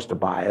 It's almost a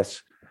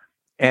bias.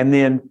 And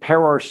then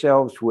pair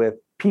ourselves with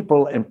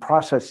people and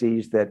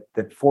processes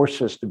that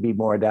force us to be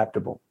more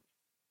adaptable.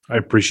 I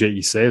appreciate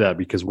you say that,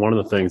 because one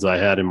of the things I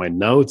had in my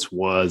notes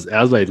was,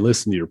 as I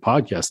listened to your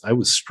podcast, I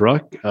was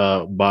struck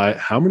by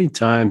how many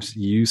times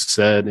you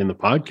said in the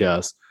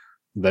podcast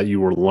that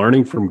you were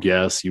learning from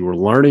guests, you were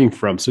learning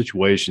from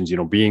situations,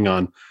 being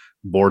on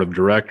board of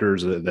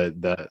directors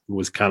that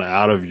was kind of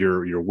out of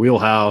your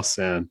wheelhouse.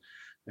 And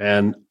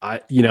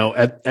I,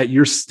 at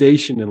your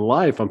station in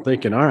life, I'm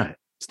thinking, all right,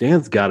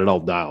 Stan's got it all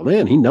dialed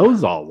in. He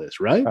knows all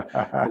this, right?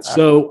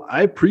 So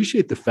I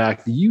appreciate the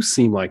fact that you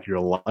seem like you're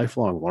a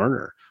lifelong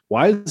learner.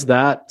 Why does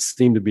that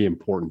seem to be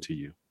important to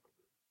you?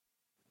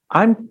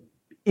 I'm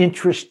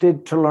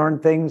interested to learn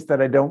things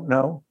that I don't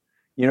know.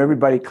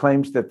 Everybody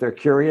claims that they're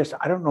curious.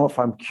 I don't know if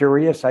I'm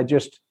curious. I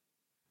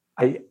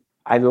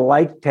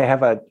like to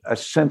have a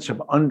sense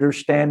of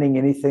understanding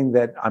anything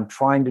that I'm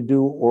trying to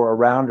do or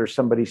around or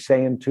somebody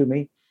saying to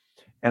me.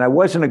 And I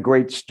wasn't a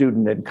great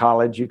student in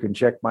college. You can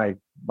check my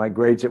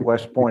grades at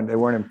West Point. They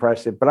weren't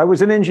impressive, but I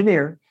was an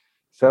engineer.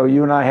 So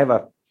you and I have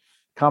a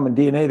common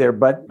DNA there.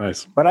 But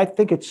nice. But I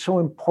think it's so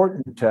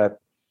important to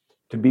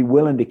be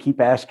willing to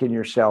keep asking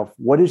yourself,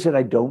 what is it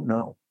I don't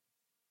know?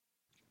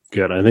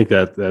 Good. I think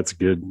that's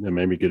good, and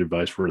maybe good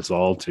advice for us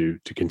all to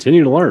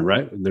continue to learn,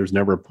 right? There's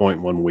never a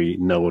point when we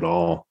know it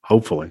all,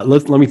 hopefully.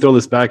 Let me throw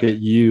this back at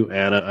you,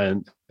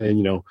 Anna.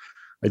 And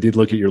I did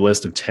look at your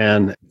list of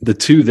 10. The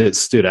two that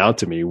stood out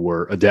to me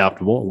were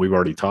adaptable. We've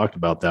already talked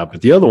about that.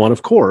 But the other one,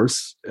 of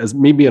course, as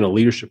me being a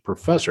leadership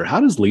professor,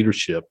 how does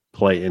leadership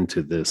play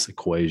into this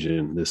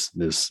equation, this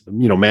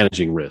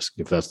managing risk,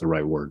 if that's the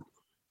right word?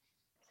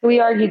 We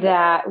argue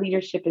that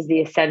leadership is the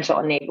essential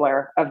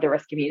enabler of the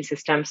risk immune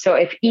system. So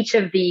if each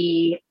of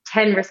the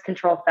 10 risk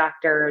control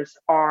factors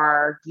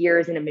are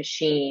gears in a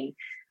machine,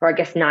 or I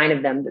guess 9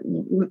 of them,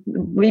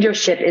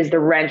 leadership is the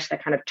wrench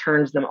that kind of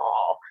turns them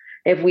all.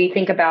 If we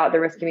think about the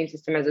risk immune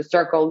system as a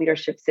circle,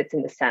 leadership sits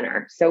in the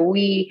center. So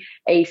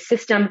a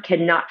system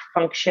cannot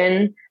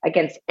function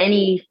against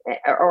any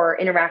or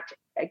interact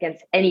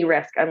against any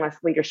risk unless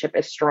leadership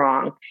is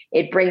strong.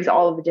 It brings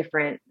all of the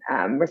different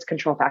risk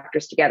control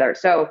factors together.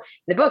 So in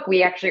the book,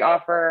 we actually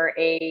offer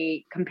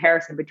a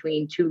comparison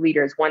between two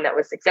leaders, one that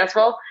was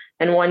successful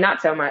and one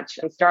not so much.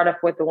 We start off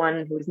with the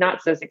one who was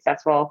not so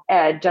successful,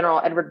 General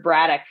Edward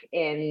Braddock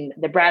in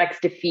the Braddock's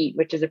Defeat,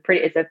 which is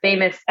it's a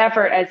famous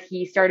effort as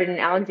he started in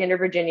Alexandria,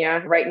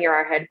 Virginia, right near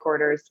our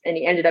headquarters, and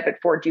he ended up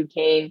at Fort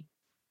Duquesne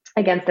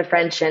against the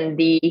French. And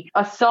the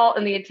assault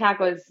and the attack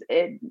was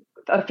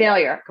a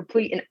failure,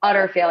 complete and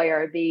utter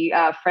failure. The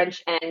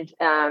French and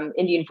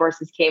Indian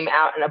forces came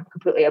out and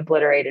completely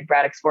obliterated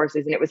Braddock's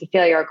forces. And it was a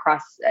failure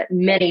across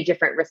many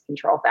different risk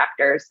control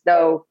factors.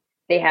 Though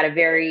they had a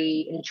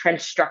very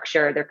entrenched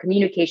structure, their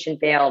communication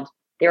failed.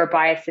 They were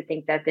biased to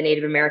think that the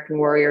Native American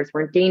warriors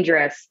weren't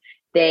dangerous.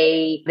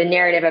 The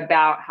narrative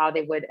about how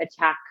they would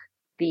attack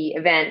the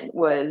event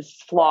was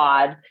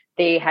flawed.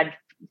 They had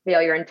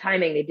failure in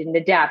timing. They didn't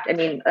adapt. I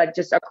mean,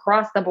 just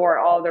across the board,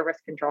 all the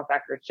risk control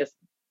factors just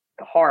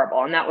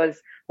horrible. And that was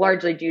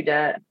largely due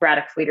to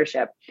Braddock's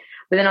leadership.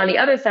 But then on the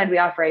other side, we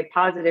offer a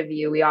positive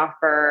view. We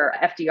offer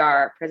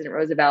FDR, President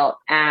Roosevelt,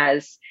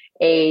 as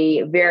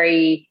a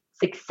very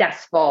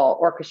successful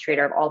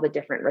orchestrator of all the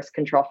different risk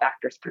control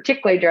factors,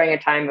 particularly during a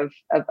time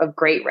of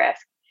great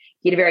risk.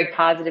 He had a very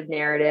positive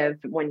narrative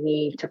when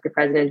he took the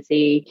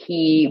presidency.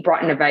 He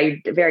brought in a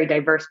very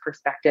diverse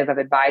perspective of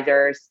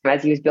advisors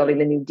as he was building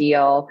the New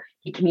Deal.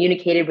 He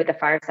communicated with the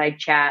fireside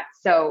chat.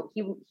 So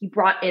he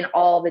brought in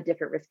all the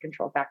different risk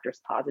control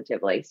factors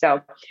positively. So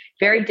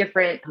very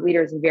different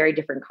leaders in very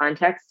different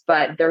contexts,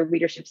 but their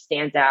leadership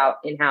stands out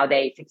in how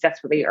they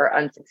successfully or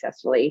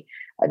unsuccessfully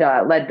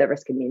led the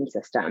risk immune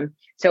system.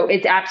 So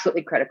it's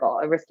absolutely critical.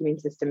 A risk immune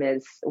system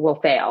will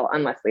fail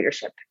unless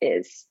leadership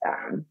is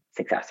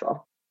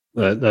successful.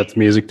 That's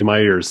music to my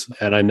ears.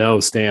 And I know,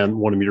 Stan,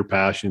 one of your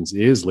passions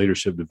is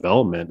leadership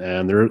development.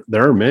 And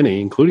there are many,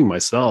 including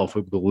myself,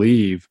 who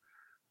believe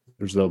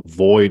there's a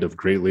void of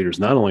great leaders,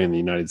 not only in the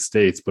United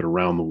States, but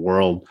around the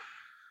world.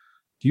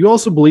 Do you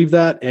also believe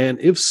that? And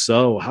if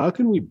so, how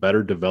can we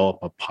better develop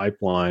a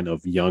pipeline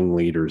of young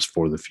leaders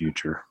for the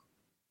future?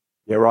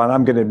 Yeah, Ron,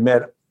 I'm going to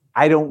admit,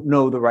 I don't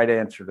know the right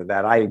answer to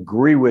that. I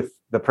agree with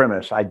the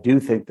premise. I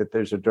do think that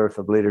there's a dearth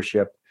of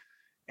leadership.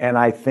 And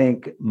I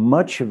think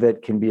much of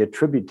it can be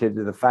attributed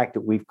to the fact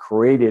that we've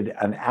created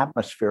an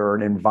atmosphere or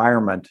an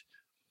environment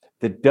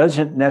that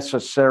doesn't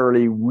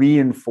necessarily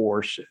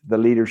reinforce the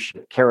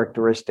leadership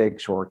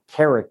characteristics or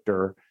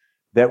character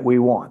that we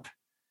want.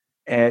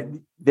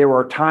 And there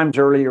were times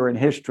earlier in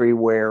history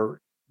where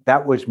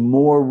that was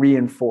more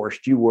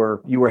reinforced. You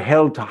were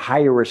held to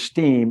higher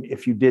esteem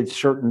if you did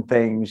certain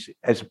things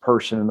as a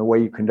person and the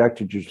way you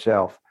conducted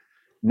yourself.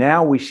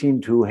 Now we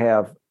seem to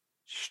have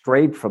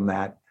strayed from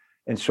that.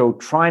 And so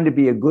trying to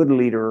be a good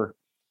leader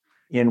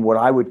in what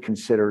I would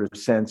consider a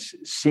sense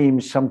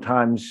seems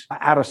sometimes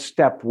out of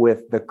step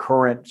with the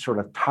current sort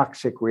of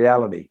toxic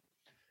reality.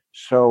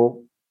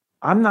 So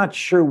I'm not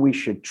sure we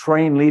should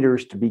train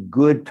leaders to be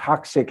good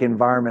toxic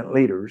environment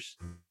leaders,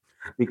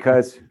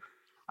 because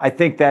I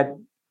think that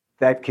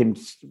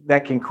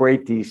can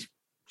create these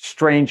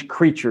strange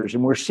creatures,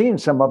 and we're seeing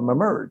some of them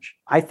emerge.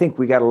 I think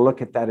we got to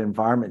look at that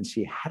environment and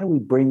see, how do we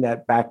bring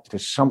that back to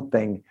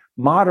something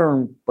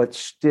modern, but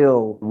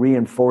still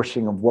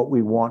reinforcing of what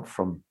we want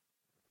from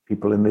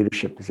people in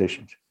leadership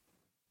positions.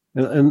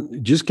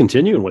 And just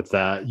continuing with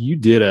that, you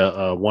did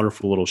a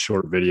wonderful little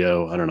short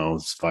video, I don't know,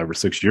 it's 5 or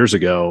 6 years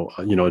ago,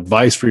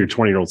 advice for your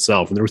 20-year-old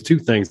self. And there was two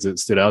things that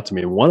stood out to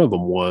me. And one of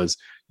them was,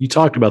 you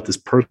talked about this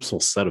personal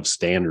set of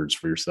standards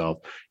for yourself.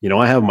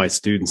 I have my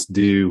students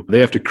they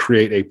have to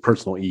create a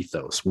personal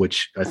ethos,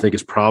 which I think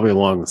is probably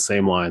along the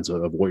same lines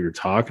of what you're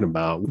talking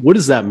about. What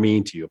does that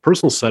mean to you? A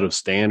personal set of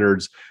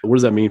standards. What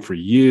does that mean for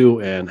you?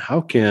 And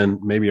how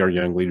can maybe our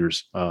young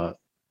leaders,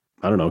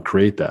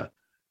 create that?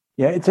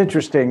 Yeah, it's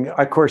interesting.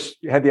 Of course,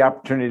 you had the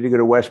opportunity to go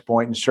to West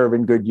Point and serve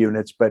in good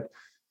units. But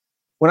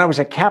when I was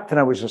a captain,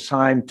 I was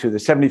assigned to the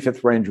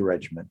 75th Ranger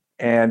Regiment.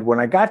 And when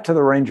I got to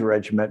the Ranger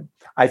Regiment,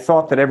 I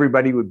thought that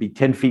everybody would be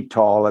 10 feet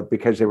tall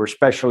because they were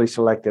specially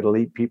selected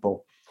elite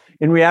people.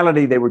 In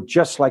reality, they were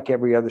just like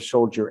every other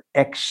soldier,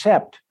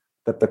 except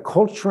that the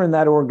culture in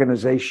that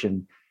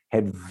organization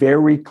had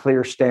very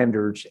clear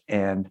standards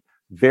and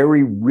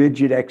very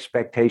rigid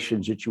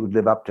expectations that you would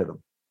live up to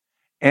them.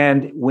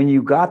 And when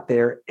you got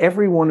there,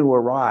 everyone who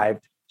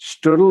arrived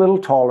stood a little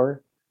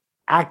taller,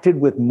 acted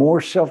with more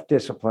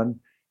self-discipline,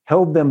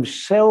 held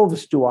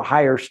themselves to a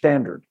higher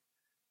standard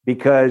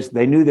because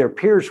they knew their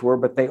peers were,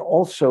 but they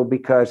also,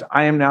 because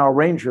I am now a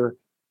Ranger,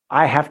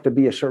 I have to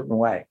be a certain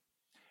way.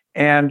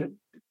 And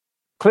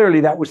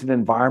clearly that was an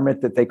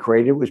environment that they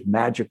created. It was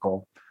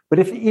magical. But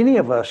if any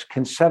of us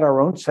can set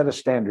our own set of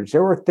standards,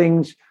 there are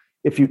things,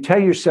 if you tell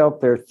yourself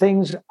there are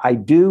things I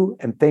do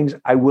and things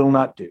I will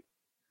not do,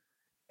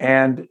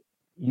 and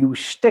you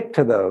stick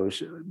to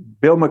those.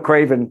 Bill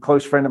McRaven,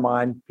 close friend of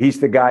mine,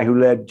 he's the guy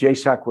who led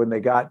JSOC when they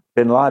got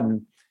bin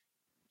Laden.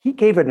 he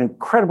gave an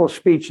incredible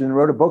speech and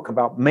wrote a book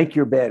about make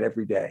your bed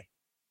every day.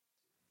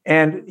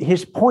 And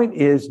his point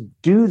is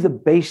do the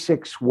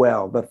basics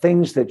well, the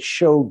things that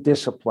show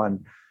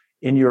discipline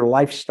in your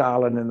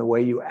lifestyle and in the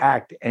way you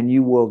act, and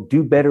you will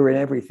do better in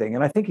everything.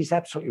 And I think he's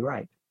absolutely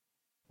right.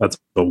 That's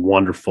a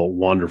wonderful,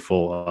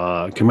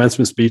 wonderful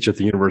commencement speech at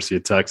the University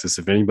of Texas.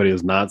 If anybody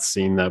has not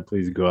seen that,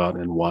 please go out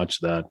and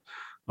watch that.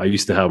 I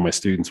used to have my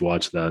students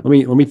watch that.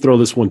 Let me throw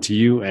this one to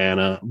you,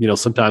 Anna.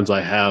 Sometimes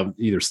I have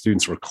either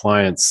students or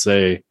clients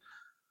say,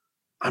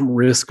 I'm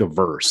risk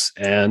averse.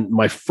 And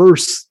my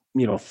first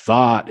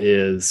thought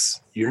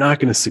is you're not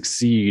going to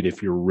succeed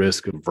if you're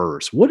risk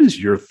averse. What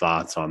is your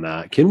thoughts on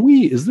that?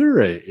 Is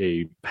there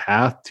a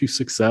path to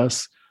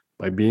success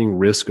by being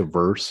risk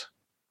averse?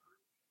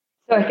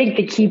 So I think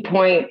the key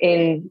point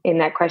in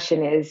that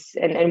question is,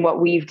 and what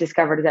we've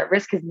discovered is that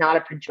risk is not a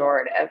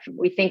pejorative.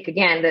 We think,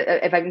 again,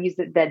 that if I can use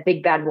that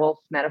big bad wolf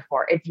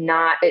metaphor, it's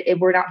not,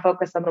 we're not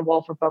focused on the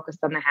wolf, we're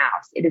focused on the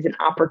house. It is an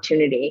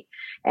opportunity.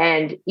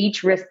 And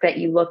each risk that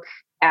you look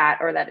at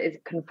or that is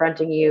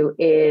confronting you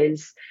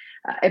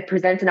it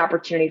presents an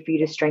opportunity for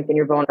you to strengthen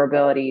your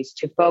vulnerabilities,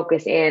 to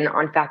focus in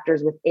on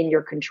factors within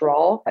your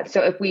control.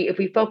 So if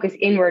we focus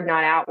inward,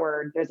 not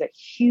outward, there's a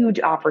huge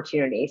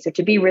opportunity. So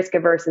to be risk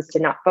averse is to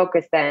not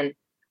focus then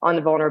on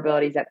the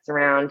vulnerabilities that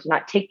surround, to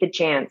not take the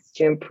chance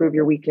to improve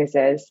your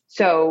weaknesses.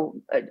 So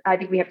I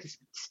think we have to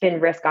spin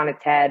risk on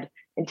its head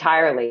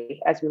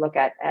entirely as we look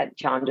at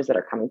challenges that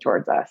are coming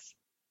towards us.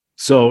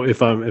 So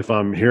if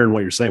I'm hearing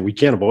what you're saying, we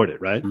can't avoid it,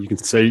 right? You can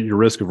say you're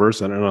risk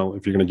averse. I don't know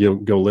if you're going to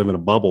go live in a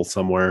bubble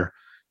somewhere.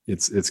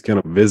 It's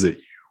going to visit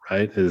you,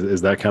 right?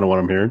 Is that kind of what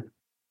I'm hearing?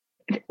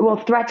 Well,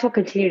 threats will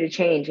continue to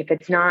change. If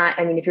it's not,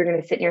 if you're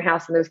going to sit in your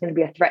house and there's going to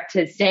be a threat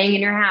to staying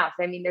in your house,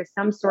 there's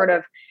some sort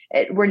of,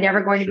 we're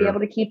never going to be able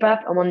to keep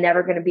up, and we're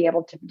never going to be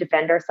able to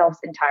defend ourselves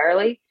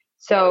entirely.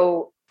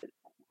 So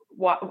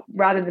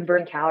rather than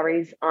burn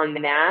calories on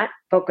that,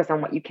 focus on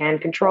what you can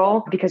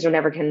control, because you'll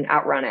never can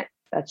outrun it.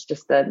 That's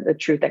just the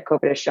truth that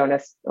COVID has shown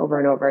us over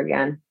and over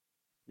again.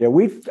 Yeah,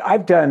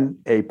 I've done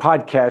a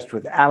podcast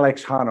with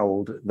Alex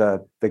Honnold,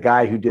 the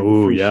guy who did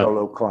the free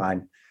solo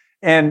climb.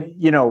 And,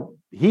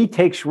 he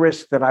takes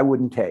risks that I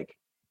wouldn't take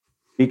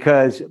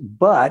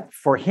but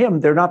for him,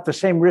 they're not the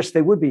same risks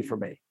they would be for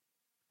me.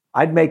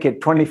 I'd make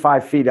it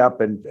 25 feet up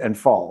and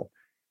fall.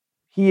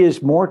 He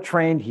is more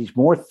trained. He's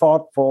more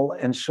thoughtful.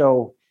 And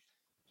so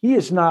he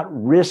is not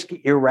risk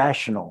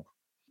irrational.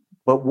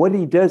 But what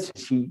he does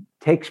is he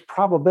takes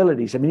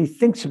probabilities. He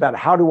thinks about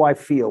how do I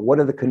feel? What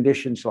are the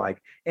conditions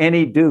like?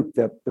 Annie Duke,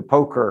 the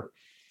poker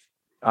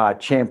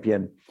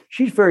champion,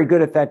 she's very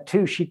good at that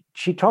too.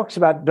 She talks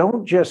about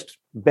don't just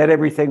bet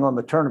everything on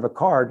the turn of a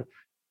card.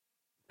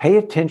 Pay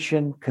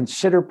attention,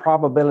 consider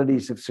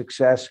probabilities of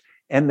success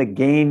and the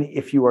gain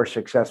if you are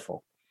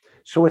successful.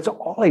 So it's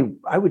all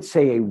I would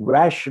say, a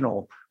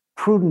rational,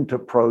 prudent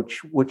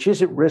approach, which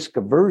isn't risk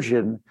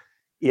aversion.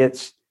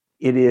 It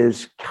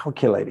is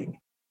calculating.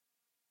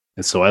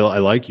 And so I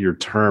like your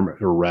term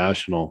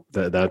irrational.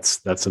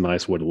 That's a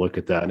nice way to look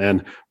at that.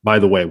 And by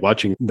the way,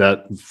 watching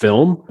that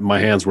film, my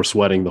hands were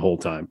sweating the whole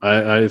time.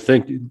 I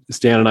think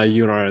Stan and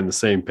you and I are on the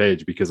same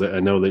page, because I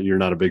know that you're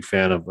not a big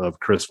fan of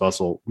Chris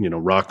Fussell,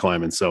 rock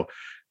climbing. So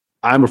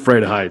I'm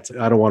afraid of heights.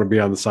 I don't want to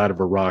be on the side of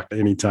a rock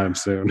anytime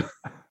soon.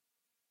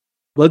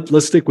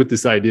 Let's stick with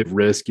this idea of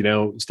risk.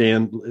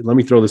 Stan, let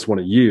me throw this one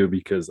at you,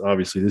 because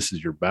obviously this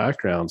is your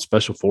background,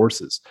 special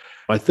forces.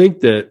 I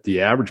think that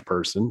the average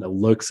person that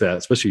looks at,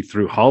 especially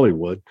through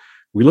Hollywood,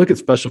 we look at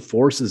special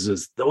forces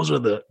as those are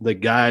the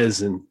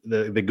guys and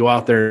they go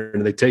out there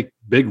and they take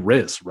big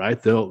risks,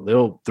 right?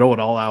 They'll throw it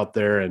all out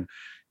there and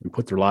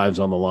put their lives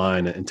on the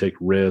line and take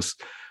risks.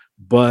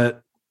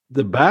 But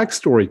the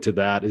backstory to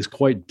that is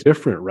quite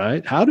different,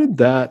 right? How did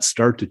that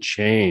start to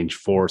change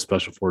for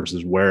special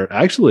forces, where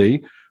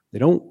actually they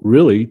don't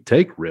really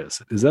take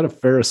risks? Is that a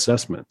fair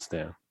assessment,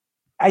 Stan?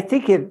 I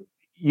think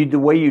the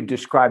way you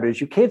describe it is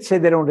you can't say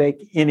they don't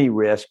take any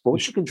risk, but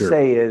what you can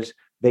say is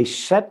they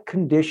set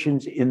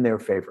conditions in their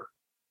favor.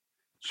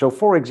 So,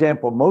 for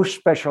example, most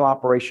special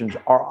operations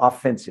are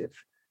offensive,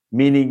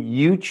 meaning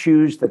you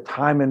choose the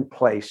time and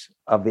place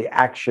of the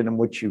action in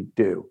which you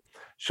do.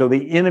 So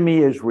the enemy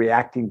is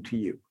reacting to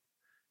you.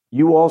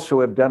 You also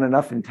have done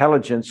enough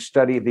intelligence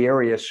study of the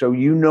area so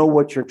you know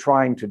what you're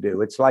trying to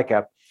do. It's like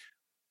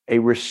a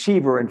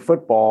receiver in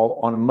football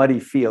on a muddy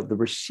field. The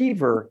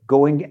receiver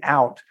going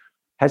out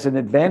has an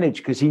advantage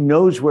because he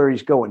knows where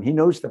he's going. He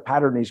knows the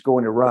pattern he's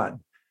going to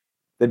run.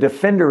 The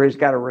defender has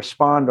got to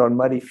respond on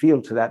muddy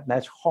field to that, and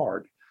that's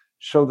hard.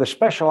 So the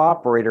special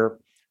operator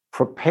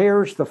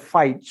prepares the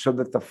fight so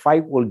that the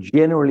fight will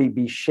generally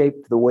be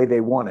shaped the way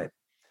they want it.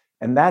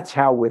 And that's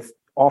how, with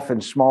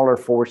often smaller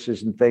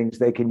forces and things,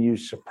 they can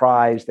use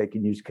surprise, they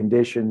can use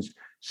conditions,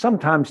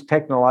 sometimes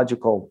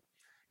technological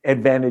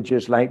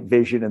advantages, night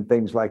vision and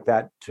things like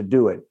that to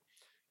do it.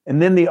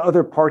 And then the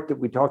other part that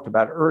we talked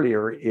about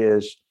earlier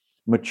is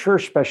mature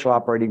special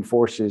operating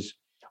forces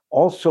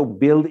also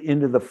build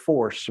into the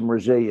force some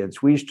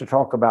resilience. We used to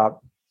talk about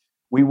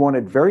we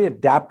wanted very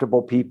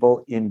adaptable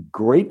people in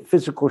great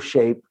physical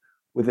shape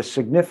with a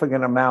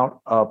significant amount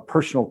of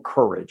personal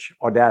courage,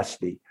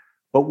 audacity.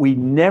 But we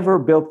never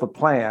built the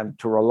plan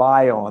to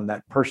rely on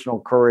that personal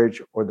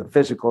courage or the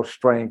physical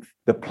strength.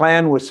 The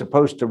plan was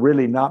supposed to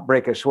really not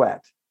break a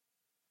sweat.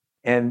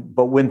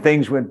 But when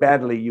things went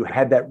badly, you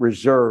had that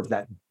reserve,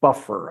 that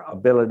buffer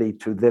ability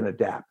to then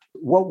adapt.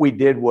 What we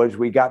did was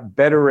we got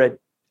better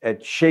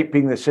at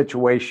shaping the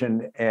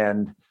situation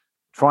and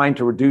trying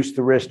to reduce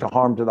the risk to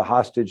harm to the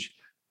hostage.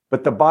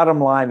 But the bottom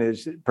line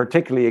is,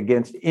 particularly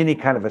against any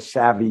kind of a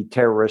savvy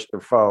terrorist or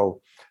foe,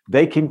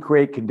 they can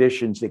create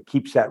conditions that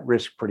keeps that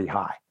risk pretty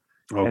high.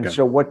 Okay. And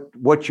so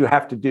what you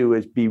have to do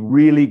is be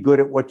really good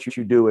at what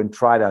you do and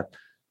try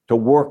to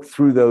work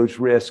through those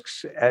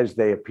risks as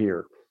they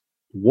appear.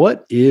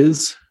 What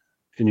is,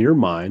 in your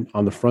mind,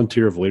 on the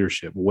frontier of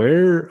leadership?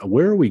 Where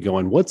are we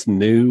going? What's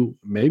new?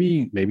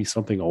 Maybe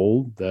something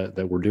old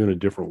that we're doing a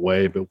different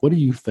way. But what do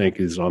you think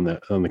is on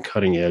the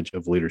cutting edge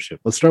of leadership?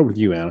 Let's start with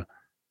you, Anna.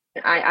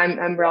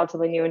 I'm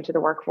relatively new into the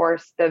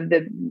workforce.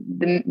 The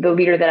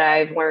leader that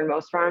I've learned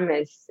most from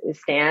is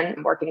Stan.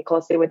 I'm working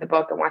closely with the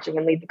book and watching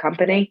him lead the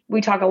company.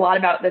 We talk a lot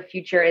about the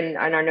future in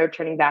our No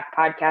Turning Back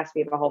podcast.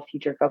 We have a whole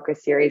future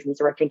focus series. And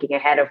so we're thinking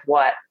ahead of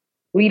what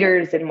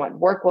leaders and what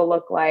work will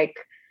look like.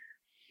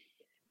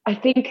 I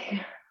think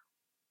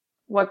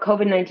what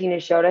COVID-19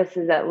 has showed us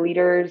is that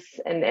leaders,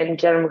 and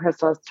General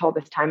McChrystal has told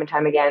us time and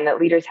time again, that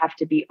leaders have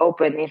to be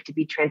open. They have to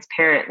be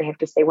transparent. They have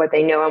to say what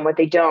they know and what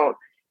they don't.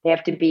 They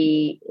have to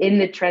be in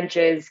the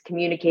trenches,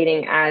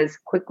 communicating as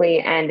quickly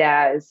and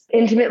as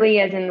intimately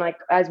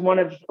as one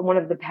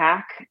of the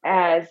pack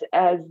as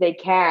they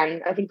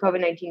can. I think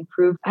COVID-19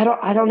 proved. I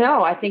don't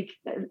know. I think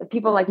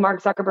people like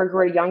Mark Zuckerberg, who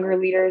are younger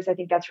leaders, I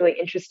think that's really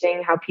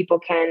interesting. How people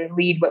can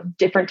lead with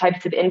different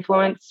types of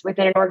influence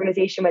within an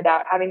organization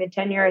without having the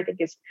tenure, I think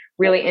is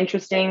really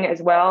interesting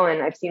as well.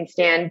 And I've seen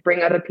Stan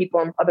bring other people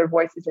and other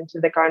voices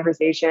into the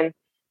conversation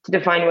to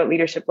define what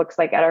leadership looks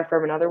like at our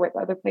firm and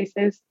other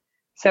places.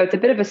 So it's a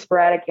bit of a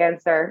sporadic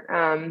answer.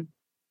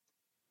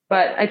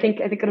 But I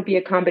think it'll be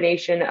a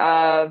combination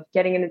of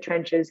getting in the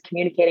trenches,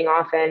 communicating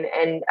often,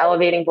 and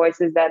elevating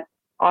voices that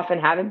often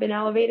haven't been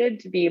elevated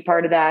to be a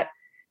part of that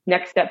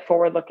next step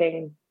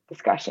forward-looking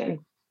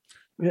discussion.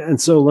 And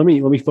so let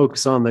me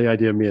focus on the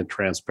idea of being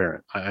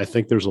transparent. I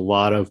think there's a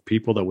lot of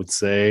people that would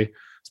say,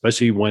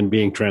 especially when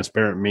being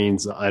transparent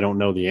means I don't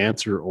know the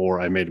answer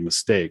or I made a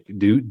mistake.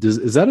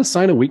 Is that a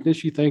sign of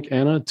weakness, you think,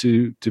 Anna,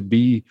 to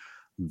be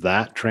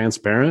that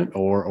transparent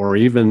or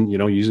even,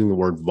 using the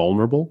word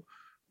vulnerable?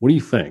 What do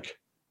you think?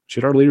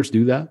 Should our leaders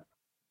do that?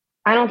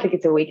 I don't think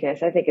it's a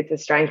weakness. I think it's a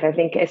strength. I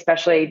think,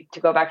 especially to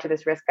go back to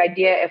this risk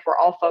idea, if we're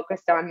all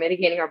focused on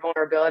mitigating our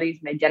vulnerabilities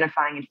and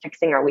identifying and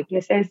fixing our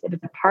weaknesses, if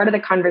it's a part of the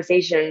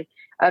conversation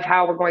of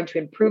how we're going to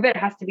improve it, it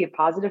has to be a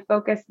positive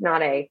focus,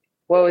 not a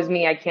woe is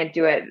me, I can't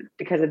do it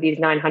because of these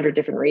 900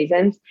 different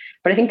reasons.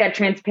 But I think that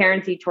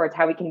transparency towards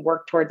how we can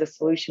work towards a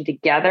solution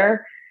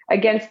together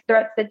against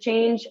threats that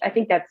change, I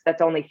think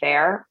that's only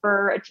fair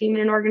for a team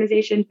and an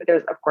organization. But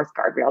there's, of course,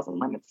 guardrails and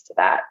limits to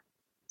that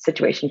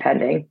situation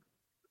pending.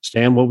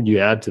 Stan, what would you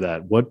add to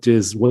that?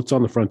 What's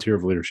on the frontier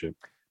of leadership?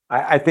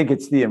 I think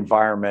it's the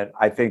environment.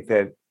 I think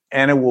that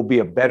Anna will be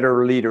a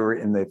better leader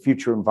in the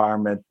future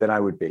environment than I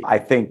would be. I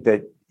think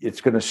that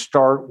it's going to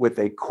start with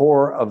a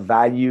core of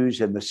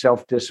values and the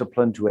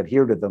self-discipline to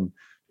adhere to them.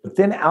 But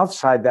then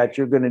outside that,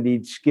 you're going to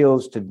need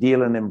skills to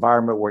deal in an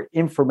environment where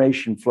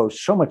information flows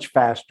so much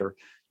faster.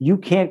 You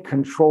can't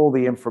control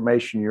the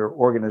information your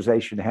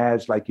organization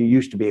has like you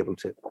used to be able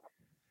to.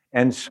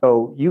 And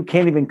so you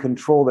can't even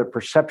control their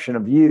perception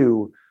of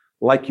you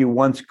like you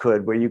once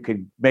could, where you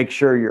could make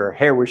sure your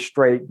hair was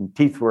straight and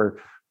teeth were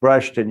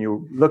brushed and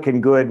you're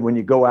looking good when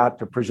you go out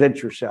to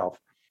present yourself.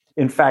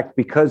 In fact,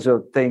 because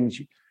of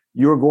things,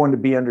 you're going to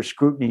be under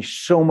scrutiny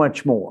so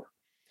much more.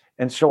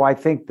 And so I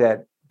think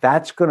that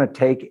that's going to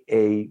take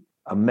a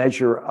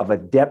measure of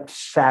adept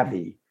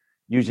savvy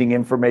using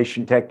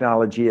information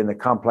technology in the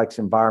complex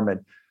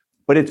environment.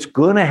 But it's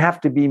going to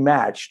have to be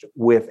matched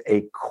with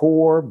a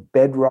core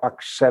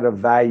bedrock set of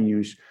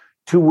values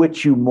to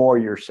which you moor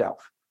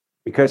yourself,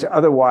 because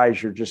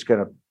otherwise you're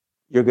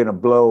going to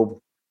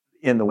blow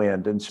in the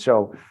wind. And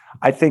so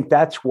I think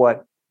that's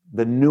what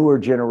the newer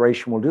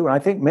generation will do. And I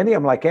think many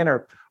of them, like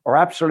Anna, are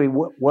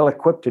absolutely well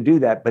equipped to do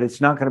that, but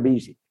it's not going to be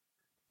easy.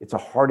 It's a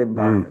hard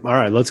environment. All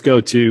right, let's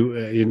go to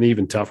an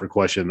even tougher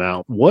question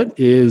now. What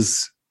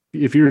is,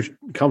 if you're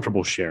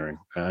comfortable sharing,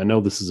 I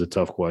know this is a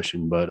tough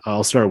question, but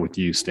I'll start with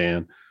you,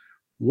 Stan.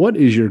 What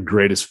is your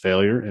greatest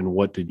failure and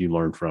what did you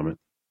learn from it?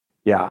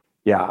 Yeah.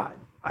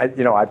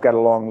 I've got a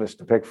long list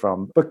to pick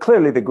from, but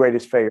clearly the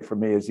greatest failure for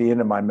me is the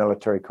end of my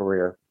military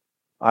career.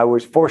 I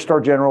was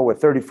 4-star general with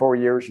 34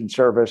 years in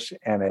service,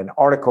 and an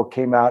article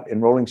came out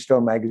in Rolling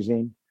Stone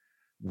magazine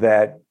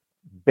that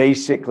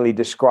basically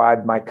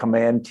described my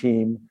command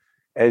team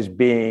as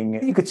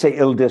being, you could say,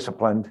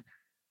 ill-disciplined,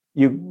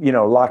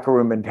 locker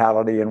room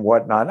mentality and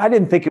whatnot. I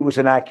didn't think it was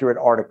an accurate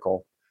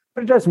article,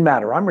 but it doesn't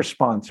matter. I'm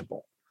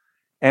responsible.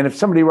 And if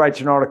somebody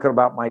writes an article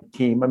about my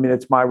team,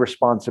 it's my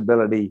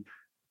responsibility,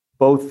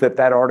 both that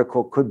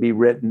article could be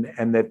written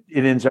and that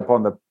it ends up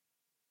on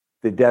the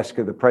the desk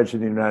of the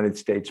President of the United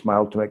States, my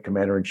ultimate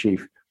commander in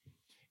chief.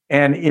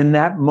 And in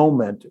that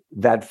moment,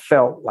 that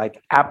felt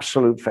like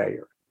absolute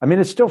failure. I mean,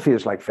 it still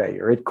feels like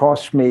failure. It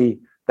cost me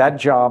that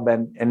job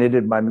and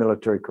ended my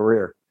military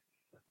career.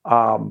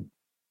 And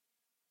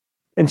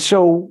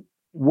so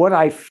what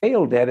I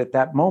failed at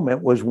that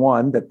moment was,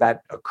 one,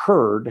 that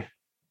occurred,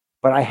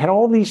 but I had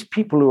all these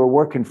people who were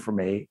working for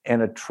me,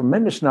 and a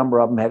tremendous number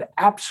of them had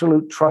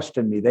absolute trust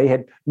in me.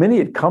 Many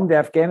had come to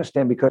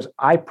Afghanistan because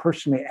I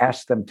personally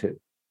asked them to.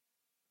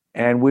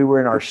 And we were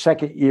in our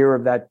second year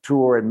of that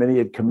tour, and many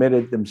had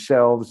committed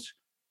themselves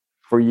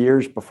for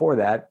years before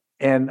that.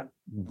 And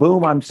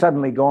boom, I'm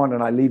suddenly gone,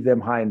 and I leave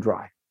them high and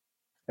dry.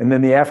 And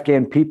then the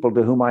Afghan people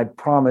to whom I'd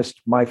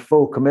promised my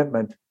full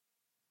commitment,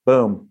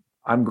 boom,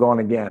 I'm gone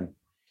again.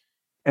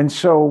 And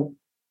so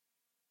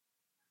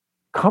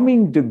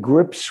coming to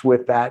grips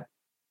with that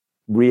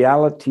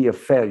reality of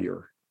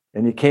failure,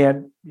 and you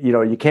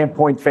can't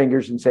point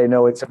fingers and say,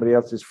 no, it's somebody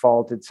else's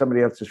fault, it's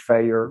somebody else's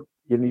failure.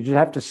 You just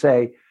have to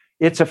say,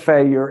 it's a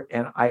failure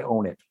and I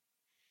own it.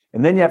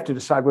 And then you have to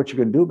decide what you're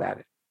going to do about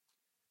it.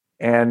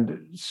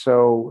 And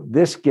so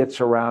this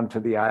gets around to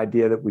the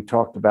idea that we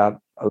talked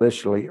about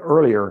initially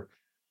earlier.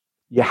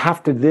 You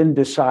have to then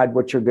decide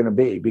what you're going to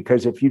be,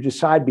 because if you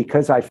decide,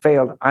 because I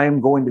failed, I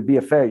am going to be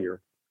a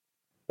failure,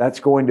 that's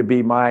going to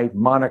be my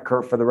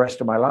moniker for the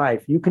rest of my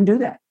life, you can do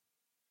that.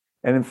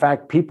 And in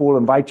fact, people will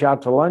invite you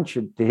out to lunch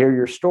to hear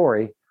your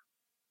story,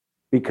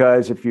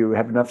 because if you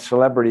have enough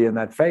celebrity in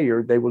that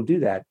failure, they will do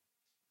that.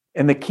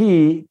 And the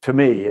key to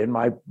me, in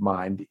my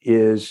mind,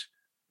 is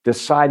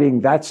deciding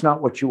that's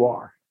not what you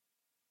are.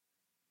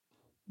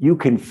 You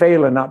can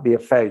fail and not be a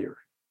failure,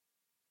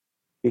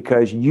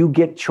 because you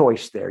get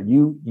choice there.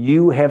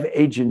 You have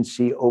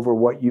agency over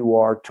what you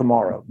are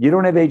tomorrow. You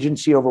don't have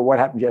agency over what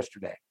happened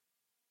yesterday.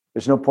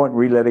 There's no point in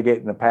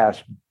relitigating the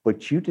past,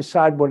 but you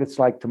decide what it's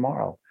like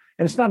tomorrow.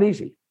 And it's not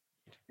easy.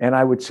 And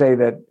I would say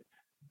that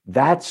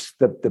that's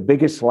the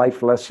biggest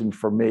life lesson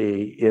for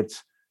me.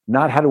 It's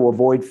not how to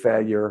avoid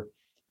failure.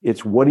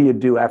 It's what do you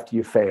do after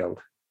you failed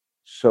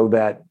so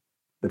that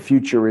the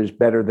future is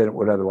better than it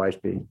would otherwise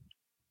be.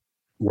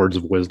 Words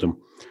of wisdom.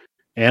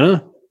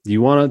 Anna, do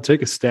you want to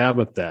take a stab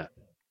at that?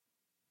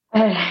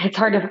 It's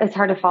hard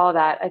to follow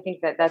that. I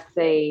think that's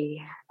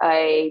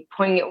a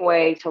poignant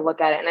way to look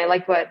at it. And I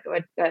like what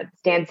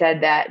Stan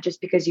said, that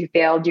just because you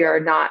failed, you're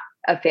not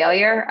a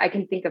failure. I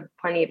can think of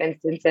plenty of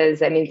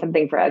instances. I mean,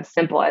 something for as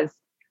simple as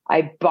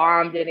I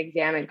bombed an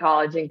exam in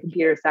college in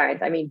computer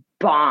science. I mean,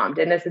 bombed.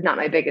 And this is not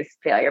my biggest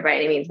failure by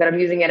any means, but I'm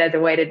using it as a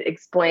way to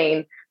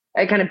explain,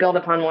 I kind of build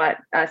upon what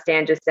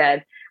Stan just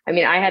said. I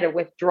mean, I had to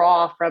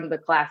withdraw from the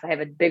class. I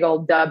have a big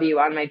old W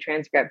on my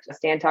transcript.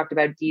 Stan talked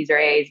about D's or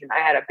A's, and I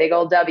had a big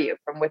old W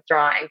from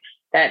withdrawing.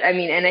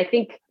 And I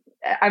think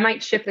I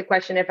might shift the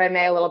question, if I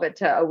may, a little bit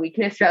to a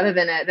weakness rather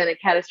than a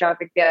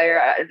catastrophic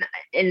failure.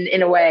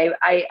 In a way,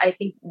 I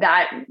think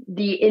that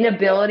the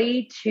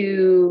inability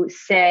to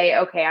say,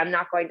 okay, I'm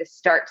not going to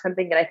start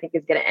something that I think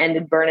is going to end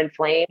and burn in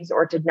flames,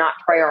 or to not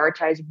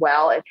prioritize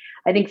well.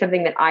 I think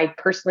something that I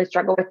personally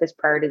struggle with is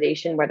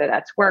prioritization, whether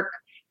that's work,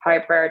 how I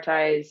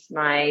prioritize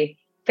my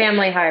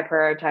family, how I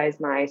prioritize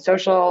my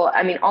social.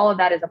 I mean, all of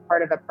that is a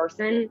part of a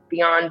person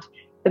beyond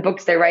the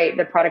books they write,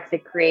 the products they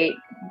create,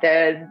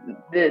 the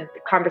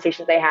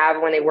conversations they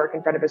have when they work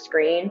in front of a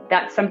screen.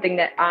 That's something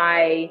that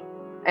I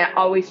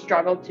always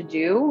struggled to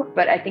do.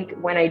 But I think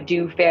when I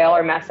do fail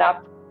or mess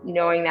up,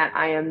 knowing that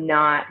I am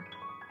not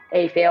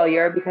a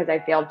failure because I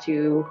failed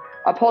to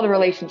uphold a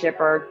relationship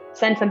or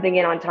send something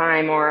in on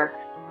time or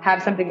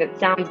have something that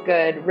sounds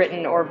good,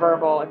 written or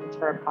verbal, if it's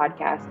for a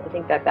podcast. I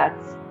think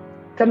that's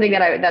something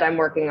that I'm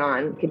working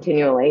on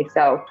continually.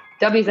 So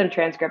W's and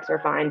transcripts are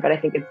fine, but I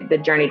think it's the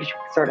journey to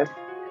sort of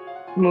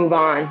move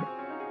on.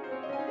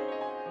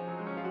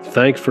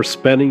 Thanks for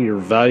spending your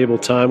valuable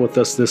time with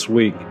us this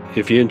week.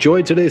 If you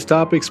enjoyed today's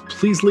topics,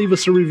 please leave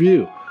us a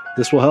review.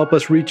 This will help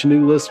us reach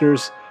new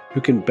listeners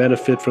who can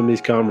benefit from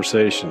these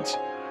conversations.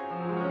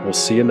 We'll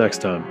see you next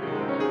time.